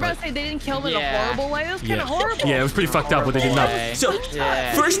woman died. You were about to say they didn't kill him in a Yeah. horrible way? It was kind of horrible. Yeah, it was pretty fucked up what they did in Up. way. So,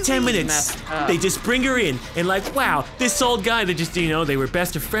 Yeah. first 10 minutes, Messed up. they just bring her in, and like, wow, this old guy, they just, you know, they were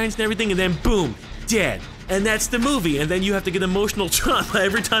best of friends and everything, and then boom, dead. And that's the movie, and then you have to get emotional trauma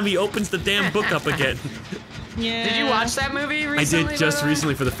every time he opens the damn book up again. Yeah. Did you watch that movie I recently? did just by the way?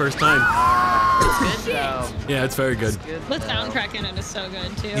 recently for the first time. It's good though. Yeah, it's very good. It's good, The though. soundtrack in it is so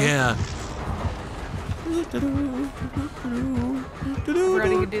good too. Yeah.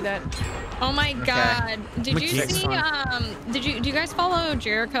 Ready to do that. Oh my god. Did you Next see do you guys follow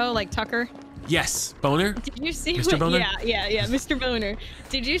Jericho, like Tucker? Yes, Boner. Did you see Mr. Boner? Yeah, Mr. Boner.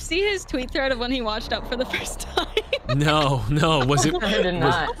 Did you see his tweet thread of when he watched Up for the first time? No, was it? I did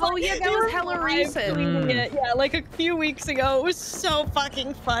not. Oh yeah, that was hella recent. Yeah, like a few weeks ago. It was so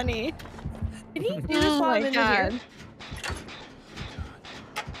fucking funny. Did he do this Oh while I'm my in god. here?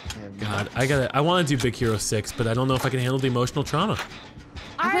 God, I want to do Big Hero 6, but I don't know if I can handle the emotional trauma.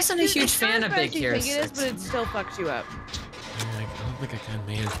 I wasn't a It's huge not fan as of bad Big as you Hero think it is, 6. but it still fucks you up. I don't think I can,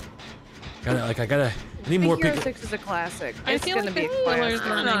 man. I need more Big Hero people. 6 is a classic. I It's feel gonna like be a the spoilers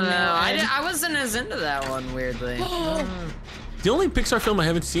classic. I don't know. I wasn't as into that one, weirdly. The only Pixar film I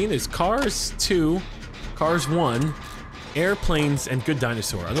haven't seen is Cars 2, Cars 1, Airplanes, and Good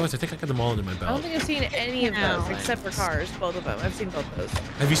Dinosaur. Otherwise, I think I got them all under my I don't belt. think I've seen any of No. those except for Cars, both of them. I've seen both those.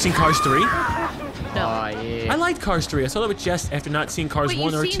 Have you seen Cars 3? No. Oh, yeah. I liked Cars 3. I saw that with Jess after not seeing Cars Wait,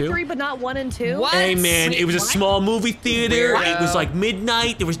 1 or you've seen 2. 3 but not 1 and 2? What? Hey man, it was a small movie theater. Weirdo. It was like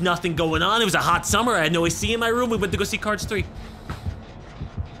midnight. There was nothing going on. It was a hot summer. I had no AC in my room. We went to go see Cars 3.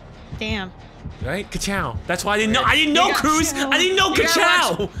 Damn. Right? Ka-chow. That's why I didn't know. I didn't know, Cruz. I didn't know You gotta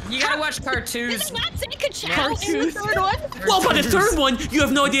Ka-chow. You gotta watch cartoons. Did I not say Ka-chow in the third one? Well, by the third one, you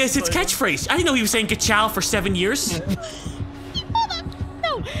have no idea it's its catchphrase. I didn't know he was saying Ka-chow for 7 years.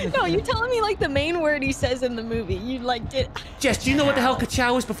 No, you're telling me like the main word he says in the movie. You like did. Jess, do you know what the hell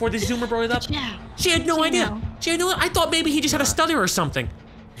Ka-chow was before the Zoomer brought it up? Yeah. She had no idea. She had no. I thought maybe he just had a stutter or something.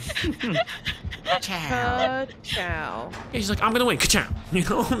 Ciao. Yeah, she's like, I'm gonna win. Ka-chow. You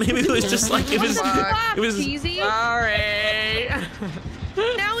know, maybe it was just like it was. It was. Cheesy. Sorry.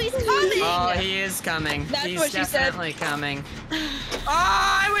 Now he's coming. Oh, he is coming. That's He's what she said. definitely coming. Oh,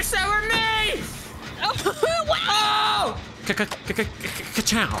 I wish that were me! Oh!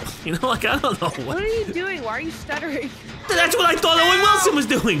 Ka-chow. You know, like I don't know What what. are you doing? Why are you stuttering? That's what I thought Owen Wilson was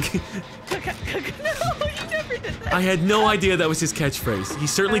doing. No, you never did that. I had no idea that was his catchphrase. He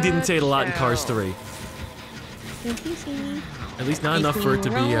certainly didn't say it a lot in Cars 3. At least not enough for it to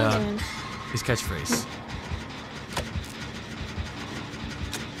be his catchphrase.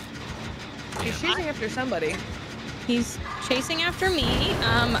 He's chasing after somebody. He's chasing after me.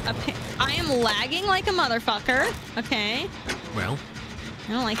 I am lagging like a motherfucker. Okay. Well,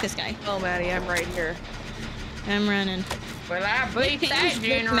 I don't like this guy. Oh, Maddie, I'm right here. I'm running. Will I beat that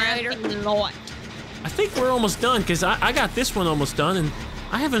generator? Lord. I think we're almost done because I got this one almost done and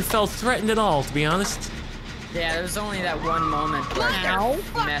I haven't felt threatened at all, to be honest. Yeah, there was only that one moment where I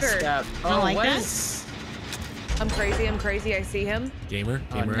messed up. Don't like what that? is- I'm crazy. I'm crazy. I see him. Gamer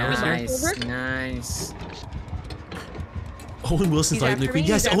Oh, hours here. nice, nice. Owen Wilson's He's Lightning after me. McQueen.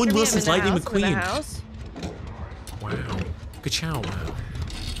 Yes, He's after Owen me. Wilson's I'm in the Lightning house. I'm in the McQueen. house. Wow. Ka-chow, wow.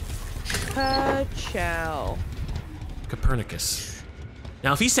 Ka-chow. Copernicus.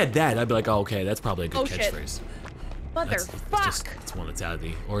 Now, if he said that, I'd be like, oh, okay, that's probably a good Oh, shit. catchphrase. Motherfuck. It's one that's out of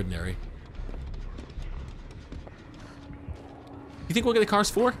the ordinary. You think we'll get a Cars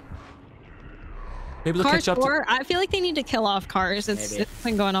 4? Maybe they'll Cars catch up 4, I feel like they need to kill off Cars. It's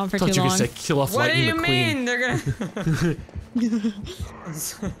been going on for I too thought you were long. gonna say kill off What do Lightning you McQueen. mean? They're gonna.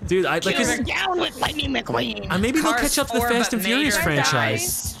 Dude, I'd like We're down with Lightning McQueen. maybe they'll Cars catch up to the 4, Fast but and Furious Mater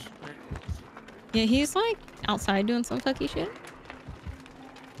franchise. Yeah, he's like outside doing some fucky shit.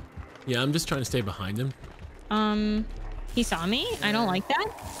 Yeah, I'm just trying to stay behind him. He saw me. I don't like that.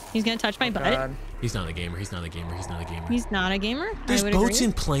 He's gonna touch my butt. God. He's not a gamer. He's not a gamer. He's not a gamer. He's not a gamer. There's I would boats agree.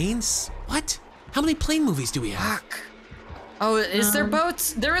 and planes? What? How many plane movies do we have? Fuck. Oh, is there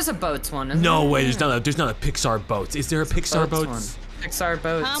boats? There is a boats one. Isn't No there? way. There's not a Pixar boats. Is there a Pixar Boats boats? one. Pixar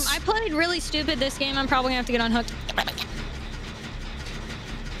boats. I played really stupid this game. I'm probably gonna have to get unhooked.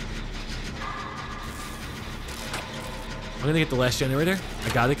 I'm gonna get the last generator. I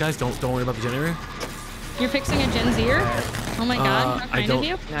got it, guys. Don't worry about the generator. You're fixing a Gen Zer? Oh my god, how I kind don't. of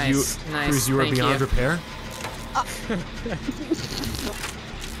you. Nice, you, nice, Cruz, you are thank beyond you. repair.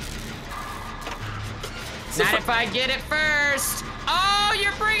 Not if I get it first. Oh,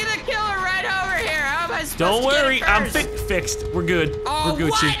 you're bringing the killer right over here. How am I supposed Don't to get worry, it I'm first? fixed. We're good. Oh, We're Gucci.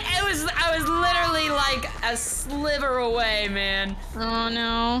 what? I was literally like a sliver away, man. Oh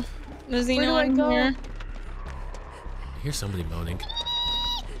no. Does he Where know do I I'm go? here? I hear somebody moaning.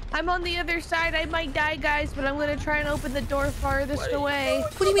 I'm on the other side. I might die, guys, but I'm gonna try and open the door farthest away.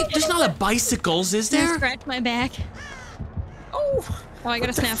 What do you mean? There's not a bicycles, is Can you there? scratch my back? Oh, I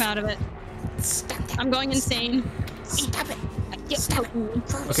gotta snap out of it. I'm going insane. stop it.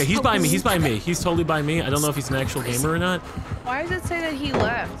 Okay, he's by me. He's by me. He's totally by me. I don't know if he's an actual gamer or not. Why does it say that he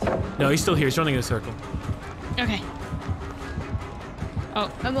left? No, he's still here. He's running in a circle. Okay.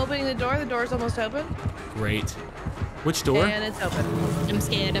 Oh, I'm opening the door. The door's almost open. Great. Which door? And it's open. I'm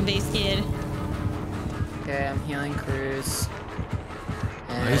scared. I'm very scared. Okay, I'm healing Cruz.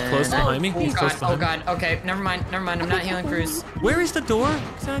 He's close And- behind me. Oh He's god, close oh behind me. god. Okay, never mind. I'm not healing Cruz. Where is the door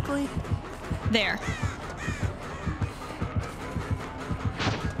exactly? There.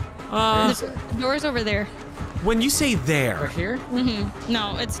 The door's over there. When you say Over there. here?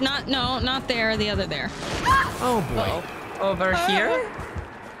 No, it's not. No, not there. The other there. Oh boy. Over here?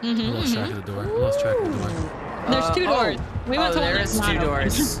 I lost track of the door. I lost track of the door. There's two doors. We went Oh, to one there that's is not two open.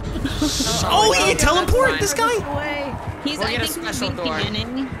 doors. Oh, he can teleport, fine. this guy? Away. He's, We'll I get a think, in special the door.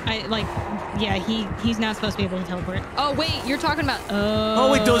 beginning. Yeah, he's not supposed to be able to teleport. Oh wait, you're talking about.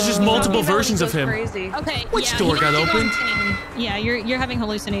 Oh wait, those are just multiple Talking about versions he of goes him. Crazy. Okay. Which yeah, door he got might be going opened? insane. Yeah, you're having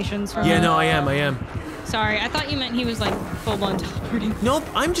hallucinations from. Yeah, no, I am. Sorry, I thought you meant he was like full blown teleporting. Nope,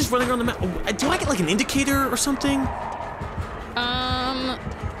 I'm just running around the map. Do I get like an indicator or something?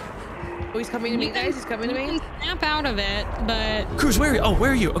 Oh, he's coming to me, guys. He's coming to You me. can snap out of it, but Cruz, where are you? Oh,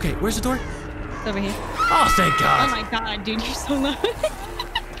 where are you? Okay, where's the door? it's over here. Oh, thank Oh God. my god, dude, you're so low.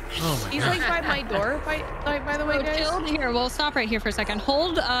 Oh my He's God. like by my door. By the way, Oh, guys. chilled. Here, we'll stop right here for a second.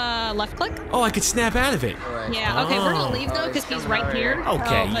 Hold left click. Oh, I could snap out of it. Yeah, okay, we're Oh. gonna leave though because he's right over here.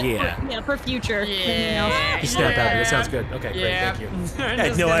 Okay, but yeah. For future. You snap out of it. That sounds good. Okay, great. Yeah. Thank you. I'm I had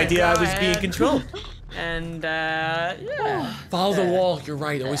just no gonna idea I go was being ahead. controlled. And yeah. Follow the wall. You're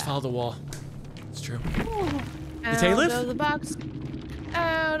right. Always follow the wall. It's true. Out you live? of the box.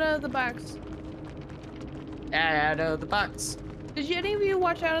 Out of the box. Out of the box. Did any of you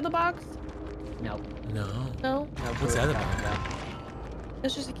watch Out of the Box? Nope. No. No. What's that about?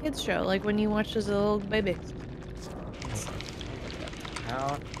 It's just a kids show, like when you watch as a little baby.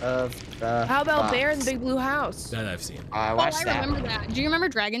 Out of the How about box. Bear in the Big Blue House? That I've seen. I Oh, watched I that. remember that. Do you remember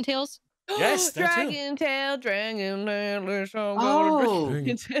Dragon Tales? Yes, that too. Dragon Tail, Dragon Tail, let's all go Oh. to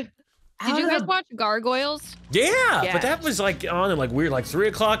Dragon Tail. Did you guys watch Gargoyles? Yeah, Yeah. but that was like on at like weird, like 3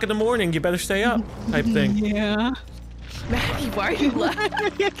 o'clock in the morning. You better stay up, type thing. Yeah. Maggie, why are you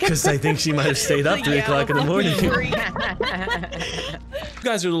laughing? Because I think she might have stayed up 3 o'clock in the morning. You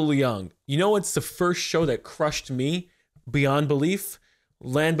guys are a little young. You know what's the first show that crushed me beyond belief?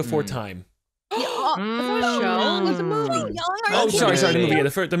 Land Before Time. show? It's a movie. Oh, sorry, the movie. Yeah,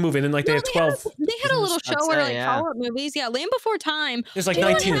 the movie. And then like they have 12. They had a little show I'd where say, like yeah. follow-up movies. Yeah, Land Before Time. There's like Do you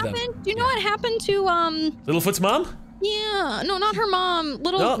know 19 what of them. happened? Do you know what happened to Littlefoot's mom? Yeah, no, not her mom.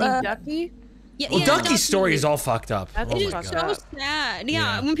 Little No. uh, Ducky? Yeah, Well, yeah, Ducky's story Ducky. is all fucked up. That's Oh It my is fucked god. so up. sad.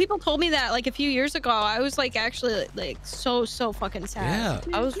 Yeah, Yeah. when people told me that like a few years ago, I was like actually like so fucking sad.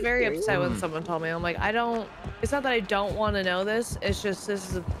 Yeah. I was very upset when someone told me. I'm like, it's not that I don't want to know this. It's just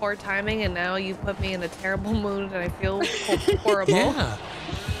this is poor timing, and now you put me in a terrible mood, and I feel horrible. Yeah.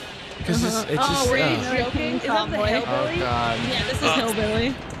 Because it's Oh, just. were you uh, joking? Is that the Cowboy. Oh hillbilly? god. Yeah, this is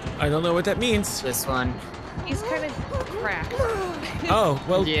Hillbilly. I don't know what that means. This one. He's kind of cracked. Oh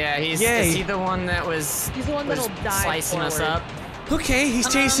well. Yeah, Yay. is he the one that was He's the one was that'll die slicing us forward. up? Okay, he's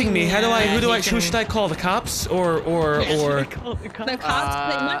chasing me. How do I? yeah, Who should I call? The cops or? The cops, they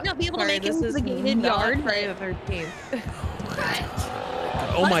might not be able to Sorry, make it this into is the gated not yard. Friday the 13th.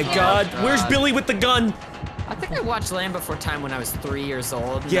 Oh my God! Where's God. Billy with the gun? I think I watched Land Before Time when I was 3 years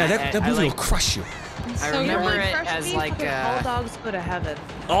old. and Yeah, I- that I movie will like, crush you. I So remember you're it Fresh as meat, like fucking all dogs go to heaven.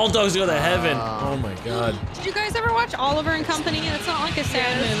 All dogs go to heaven. Oh my God. Did you guys ever watch Oliver and Company? It's not like a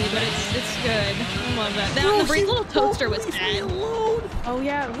sad movie, but it's good. I love that. The Brave Little Toaster was sad. Oh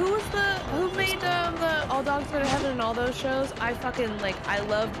yeah, who made the All Dogs Go to Heaven and all those shows? I fucking I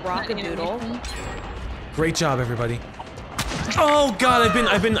love Rockadoodle. Great job, everybody. Oh God,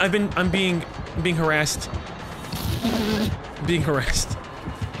 I'm being harassed. I'm being harassed.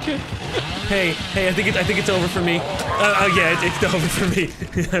 Hey, I think it's over for me. Yeah, it's over for me.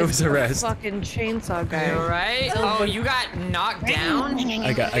 I was harassed. Fucking chainsaw guy. Right? Oh, you got knocked down?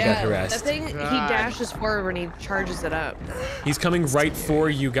 I got The harassed. thing, he God. dashes forward when he charges it up. He's coming right for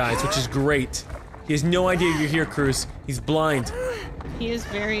you guys, which is great. He has no idea you're here, Cruz. He's blind. He is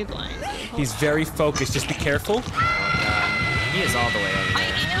very blind. He's very focused. Just be careful. He is all the way over I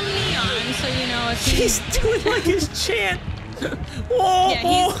there. am Neon, so you know if He's doing like his chant. Whoa,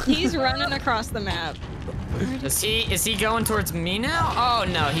 yeah, he's running across the map. Is he going towards me now? Oh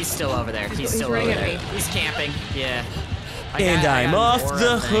no, he's still over there. He's still over running at there. me. He's camping. Yeah. And I'm off more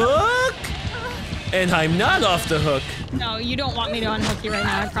the of that. hook. And I'm not off the hook. No, you don't want me to unhook you right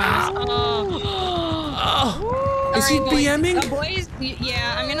now, I promise. Oh, is he Alright, boys. BMing? Boys,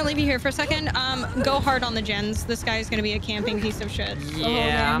 yeah, I'm gonna leave you here for a second. Go hard on the gens. This guy's gonna be a camping piece of shit.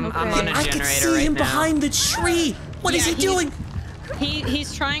 Yeah, I'm on a I generator can see right him now. behind the tree. What is Yeah, he doing?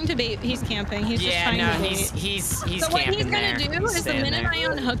 He's trying to bait. He's camping. He's just Yeah, trying no, to bait. he's So what camping he's gonna there. do He's is the staying minute there. I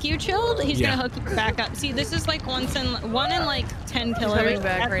unhook you, Chilled, he's Yeah. gonna hook you back up. See, this is like one in like 10 killers. coming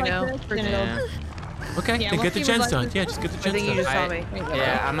back That's right like now this, for you know. Yeah. Okay, Yeah, then we'll get the see gens what done. life Yeah, is. just get the I gens think you done. just saw me.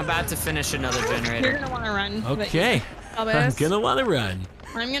 Yeah, I'm about to finish another You're generator. gonna want to run. but Okay, I'm Dumbass. gonna wanna run.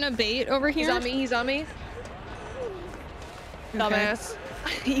 I'm gonna bait over He's here. on me. He's on me. Dumbass.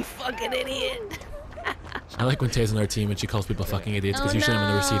 You fucking idiot. I like when Tay's on our team and she calls people fucking idiots because usually I'm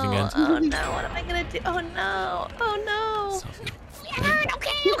on the receiving end. Oh no, what am I gonna do? Oh no. Oh no.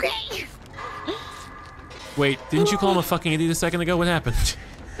 Selfie. Okay. Wait, didn't you call him a fucking idiot a second ago? What happened?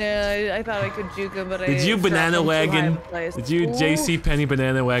 Yeah, I thought I could juke him, but I Did you dropped banana him too high wagon? of a place. Did you JC Penny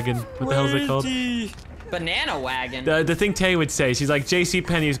banana wagon? What the hell is it called? Banana wagon. The thing Tay would say. She's like, JC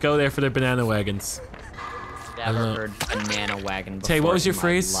Penny's go there for their banana wagons. Never know. heard banana wagon before. Tay, what was your in my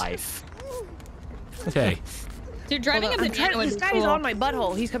phrase? Life. Tay. Dude, driving a Hold on, I'm banana trying, would this be guy cool. is on my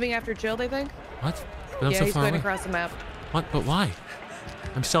butthole. He's coming after Chilled, I think. What? But I'm Yeah, so he's far going away. across the map. What? But why?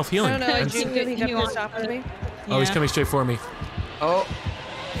 I'm self-healing. I don't know. I I'm- juked him. He got He pissed wants off with me. Oh, he's Yeah. coming straight for me. Oh.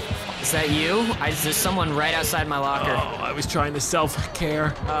 Is that you? There's someone right outside my locker. Oh, I was trying to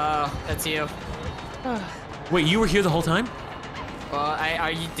self-care. That's you. Wait, you were here the whole time? Well,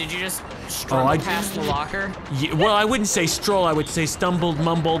 did you just stroll I- past the locker? Yeah, well, I wouldn't say stroll. I would say stumbled,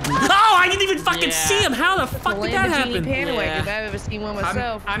 mumbled. Oh, I didn't even fucking Yeah. see him. How the fuck did that Lamborghini happen? Panaway, Yeah. if I've ever seen one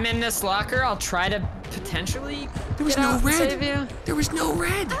myself. I'm in this locker. I'll try to potentially There was get no out and save red. you. There was no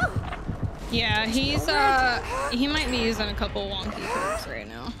red. Yeah, he's he might be using a couple wonky perks right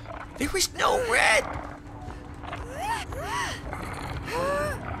now. There was no red.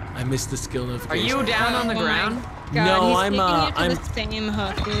 I missed the skill Are notification. you down on the Oh my ground? God, No, he's I'm, taking you to I'm- the same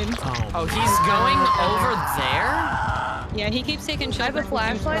hook, dude. Oh, he's going over there? Yeah, he keeps taking I shots. have a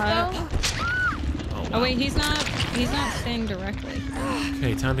flashlight though. Oh wait, he's not staying directly.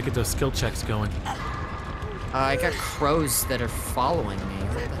 Okay, time to get those skill checks going. I got crows that are following me.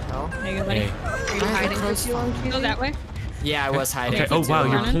 What the hell? There you go, buddy. Hey. Are you hiding for too long, Go that way. Yeah, I was hiding. Okay. for Oh too wow,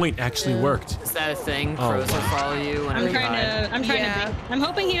 long. your point actually worked. Is that a thing? Oh, Crows will wow. follow you I'm whenever you trying hide? to Yeah. bait. I'm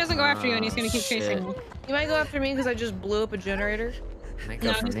hoping he doesn't go after you and he's gonna keep Shit. chasing you. You might go after me because I just blew up a generator. Might go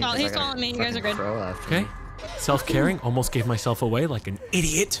No, for he's me fol- 'cause he's I got a following me. You guys are fucking good. crow after Okay. me. Self-caring. Almost gave myself away like an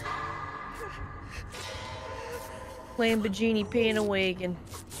idiot. Lamborghini Panawagon.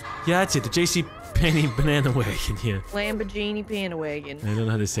 Yeah, that's it. The JC Penny banana wagon. Yeah. Lamborghini Panawagon. I don't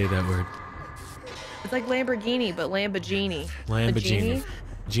know how to say that word. It's like Lamborghini, but Lamborghini. Lamborghini.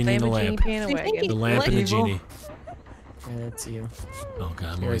 Genie and the lamp. The lamp and the genie. Yeah, that's you. Oh god,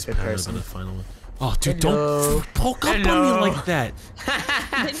 I'm You're a always good paranoid person. about the final one. Oh, dude, Hello. don't poke up on me like that.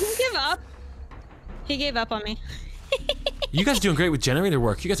 Did he give up? He gave up on me. You guys are doing great with generator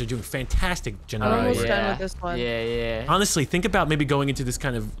work. You guys are doing fantastic I'm generator almost work. done with this one. Yeah. Honestly, think about maybe going into this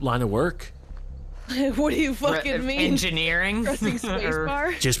kind of line of work. What do you fucking mean? Engineering? Pressing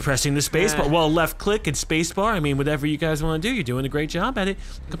spacebar? Just pressing the space bar. Well, left click and space bar. I mean, whatever you guys want to do, you're doing a great job at it.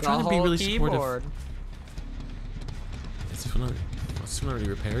 I'm trying to be really supportive. Is this one already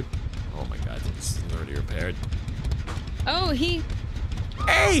repaired? Oh my god, this is already repaired. Oh, he.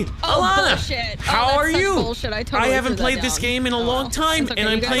 Hey, Oh, Alana! bullshit. How that's are such you? Bullshit. I totally haven't threw that played this down. game in a long time, It's okay. and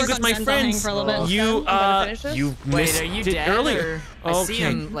I'm You guys playing work with on my Zen friends. for a little bit. You, finish this? you Wait, missed are you it dead, earlier. or- I see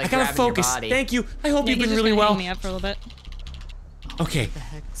him, like, I gotta grabbing your focus. body. Thank you. I hope Yeah, you've he's been just really gonna hang well. me up for a little bit. Okay,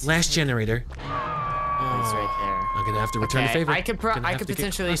 last generator. He's right I'm gonna have to there. return the Okay, favor. I could Gonna have to get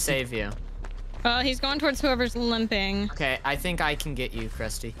potentially Krusty. save you. He's going towards whoever's limping. Okay, I think I can get you,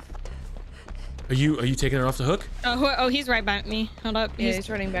 Krusty. Are you taking her off the hook? Oh, he's right by me. Hold up. Yeah, he's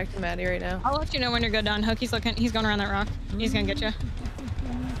running back to Maddie right now. I'll let you know when you're good on hook. He's looking. He's going around that rock. He's gonna get you.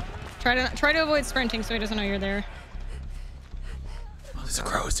 Try to avoid sprinting so he doesn't know you're there. Oh, there's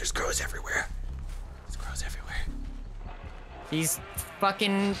crows. There's crows everywhere. There's crows everywhere. He's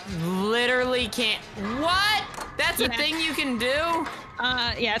fucking literally can't. What? That's a Yeah. thing you can do?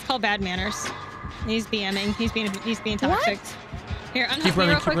 Yeah, it's called bad manners. He's BMing. He's being toxic. Here, unhook me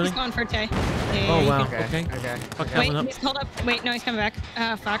real quick. He's going for Tay. Yeah, Oh you wow. can- Okay. Okay. Fuck that Wait, one up. he's hold up. Wait, no, he's coming back.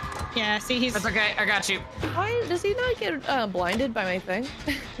 Fuck. Yeah, see, he's. That's okay. I got you. Why does he not get blinded by my thing?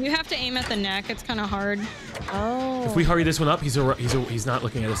 You have to aim at the neck. It's kind of hard. Oh. If we hurry this one up, he's not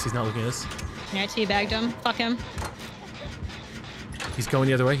looking at us. He's not looking at us. Yeah, I teabagged him. Fuck him. He's going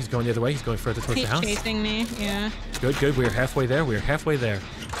the other way. He's going the other way. He's going further towards He's the house. chasing me. Yeah. Good, good. We're halfway there. We're halfway there.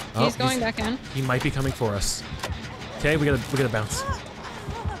 Oh, He's going back in. He might be coming for us. Okay, we gotta bounce.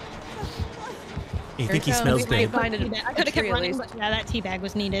 I think he smells He might bad. find it. I could have kept running, but yeah, that teabag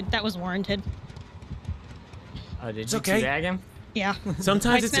was needed. That was warranted. Oh, did It's you okay. teabag him? Yeah.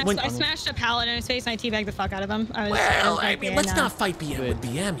 Sometimes it's when. I smashed a pallet in his face and I teabagged the fuck out of him. I was Well, like, I mean, yeah, let's no. not fight BM with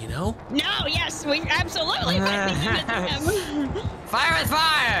BM, you know. No, yes, we absolutely fight him. Fire with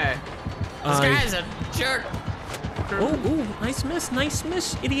fire! This guy's a jerk. Oh, nice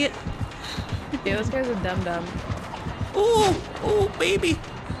miss, idiot. Yeah, this guy's a dum-dum. Oh, baby.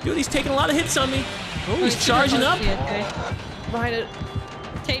 Dude, he's taking a lot of hits on me. Oh, he's charging up. Behind it.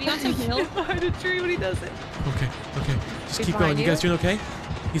 Tay, do you want some heal? Behind a tree when he does it. Okay. Just He's keep going. behind You guys doing okay?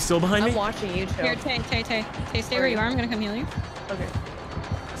 He's still behind I'm me? watching you, Here, Chill. Tay, stay where you are. I'm gonna come heal you. Okay.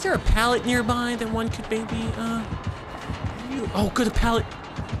 Is there a pallet nearby that one could maybe, Oh, good, a pallet.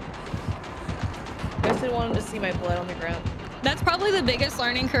 I just didn't want him to see my blood on the ground. That's probably the biggest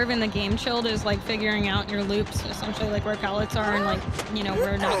learning curve in the game, Chilled, is like figuring out your loops, essentially like where pallets are and like, you know,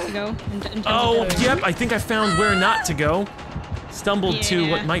 where not to go. In terms Oh, of yep, I think I found where not to go. Stumbled to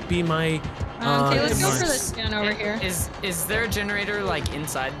Yeah. what might be my, Tay, let's go for marks. this gun over here. Is there a generator like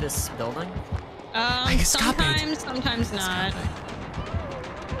inside this building? Sometimes not.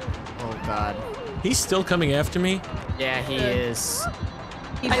 Oh god. He's still coming after me. Yeah, he is.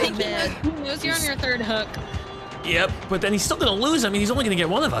 I think he knows you're on your third hook. Yep, but then he's still gonna lose. I mean, he's only gonna get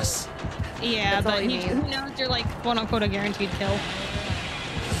one of us. Yeah, That's all but he he knows you're like quote unquote a guaranteed kill.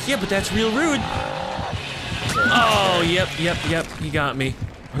 Yeah, but that's real rude. Oh, yep. He got me.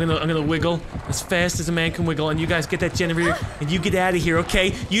 I'm gonna wiggle as fast as a man can wiggle, and you guys get that generator, and you get out of here,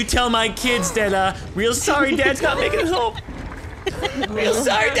 okay? You tell my kids that, real sorry Dad's not making it home. Real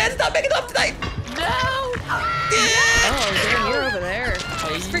sorry Dad's not making it home tonight. Oh, damn, you're over there.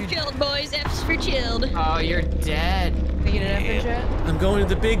 F's for chilled, boys. F's for chilled. Oh, you're dead. Are you gonna F in chat? I'm going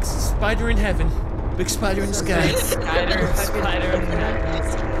to the big spider in heaven. Big spider in the sky. Spider.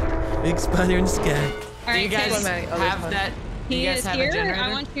 Big spider in the sky. All Do right, you guys One minute. Oh, there's have one. that? Do he you guys is have a here. generator? I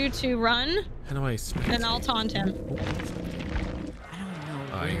want you to run, How do I smash? then I'll taunt him.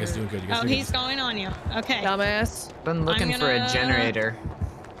 Oh, you guys doing good. You guys Oh, doing he's good. going on you. Okay. Dumbass. Been looking for a gonna- generator.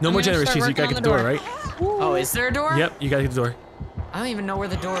 No I'm more gonna generators, start cheese. You gotta working get the on door, the right? Oh, is there a door? Yep, you gotta get the door. I don't even know where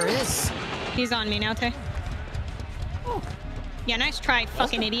the door is. He's on me now, Tay. Yeah, nice try,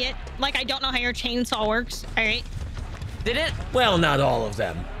 fucking idiot. Like I don't know how your chainsaw works. All right. Did it? Well, not all of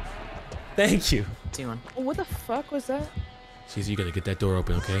them. Thank you. See one. Oh, what the fuck was that? Cheese, you gotta get that door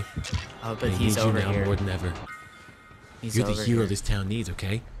open, okay? Oh, but I he's need you over now here. more than ever. He's You're the over hero here. this town needs,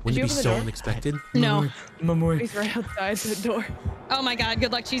 okay? Wouldn't you it be open the so door? unexpected? No. He's right outside the door. Oh my God.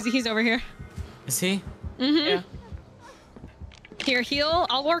 Good luck, Cheesy. He's over here. Is he? Yeah. Here, heal.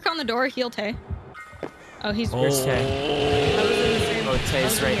 I'll work on the door. Heal Tay. Oh, he's. Where's Tay? I was in the same. Oh, Tay's I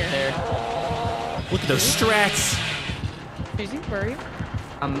was in Look at those strats. Cheesy, where are you?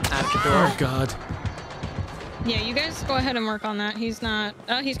 I'm at the door. Oh God. Yeah, you guys go ahead and work on that. He's not.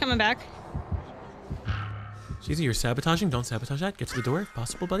 Oh, he's coming back. Cheesy, you're sabotaging. Don't sabotage that. Get to the door if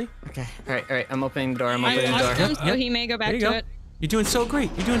possible, buddy. Okay. All right. I'm opening the door. I'm I opening the lost door. him, so he may go back There you to go. it. You're doing so great.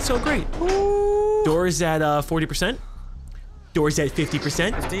 You're doing so great. Door is at 40%. Door is at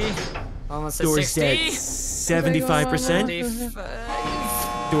 50%. 50. Almost at Door is 60. at 75%.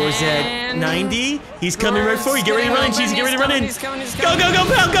 55. Door's at And 90. He's coming right for you. Get ready to run in, Cheesy. Get ready to run in. He's coming. Go, go, go,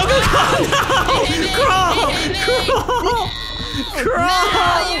 pal. Go, go, go. No! Crawl! Crawl!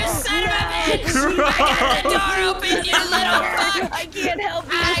 Crawl! You son of a bitch! Crawl! I got the door open, you little fuck! I can't help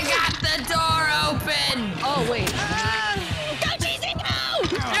you. I got the door open! Oh, wait. Go, Cheesy, go!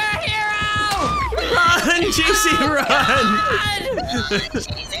 You're a hero! Run, Cheesy, run! Run,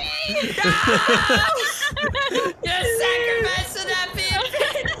 Cheesy! Go! You're sacrificing that being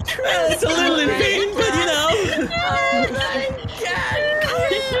It's a little in pain, but you know. Oh my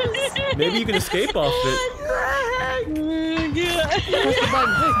God! Maybe you can escape off it. Press the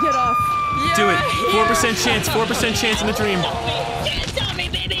button. Get off. Do it. 4% chance. 4% chance in the dream. Dance on me,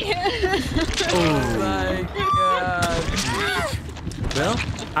 baby! Oh. My God. Well,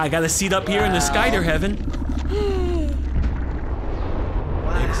 I got a seat up here in the Skyder heaven.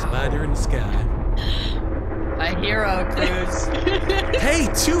 Like a spider in the sky. A hero, Cruz. Hey,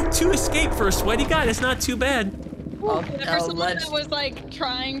 two escape for a sweaty guy. That's not too bad. Oh, For someone that was like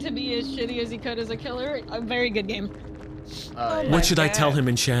trying to be as shitty as he could as a killer, a very good game. What should I tell him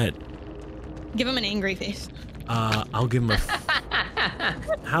in chat? Give him an angry face. I'll give him a.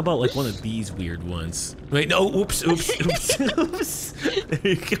 How about like one of these weird ones? Wait, no. Oops, oops, oops, oops. There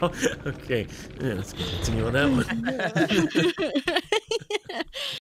you go. Okay, yeah, let's continue on that one.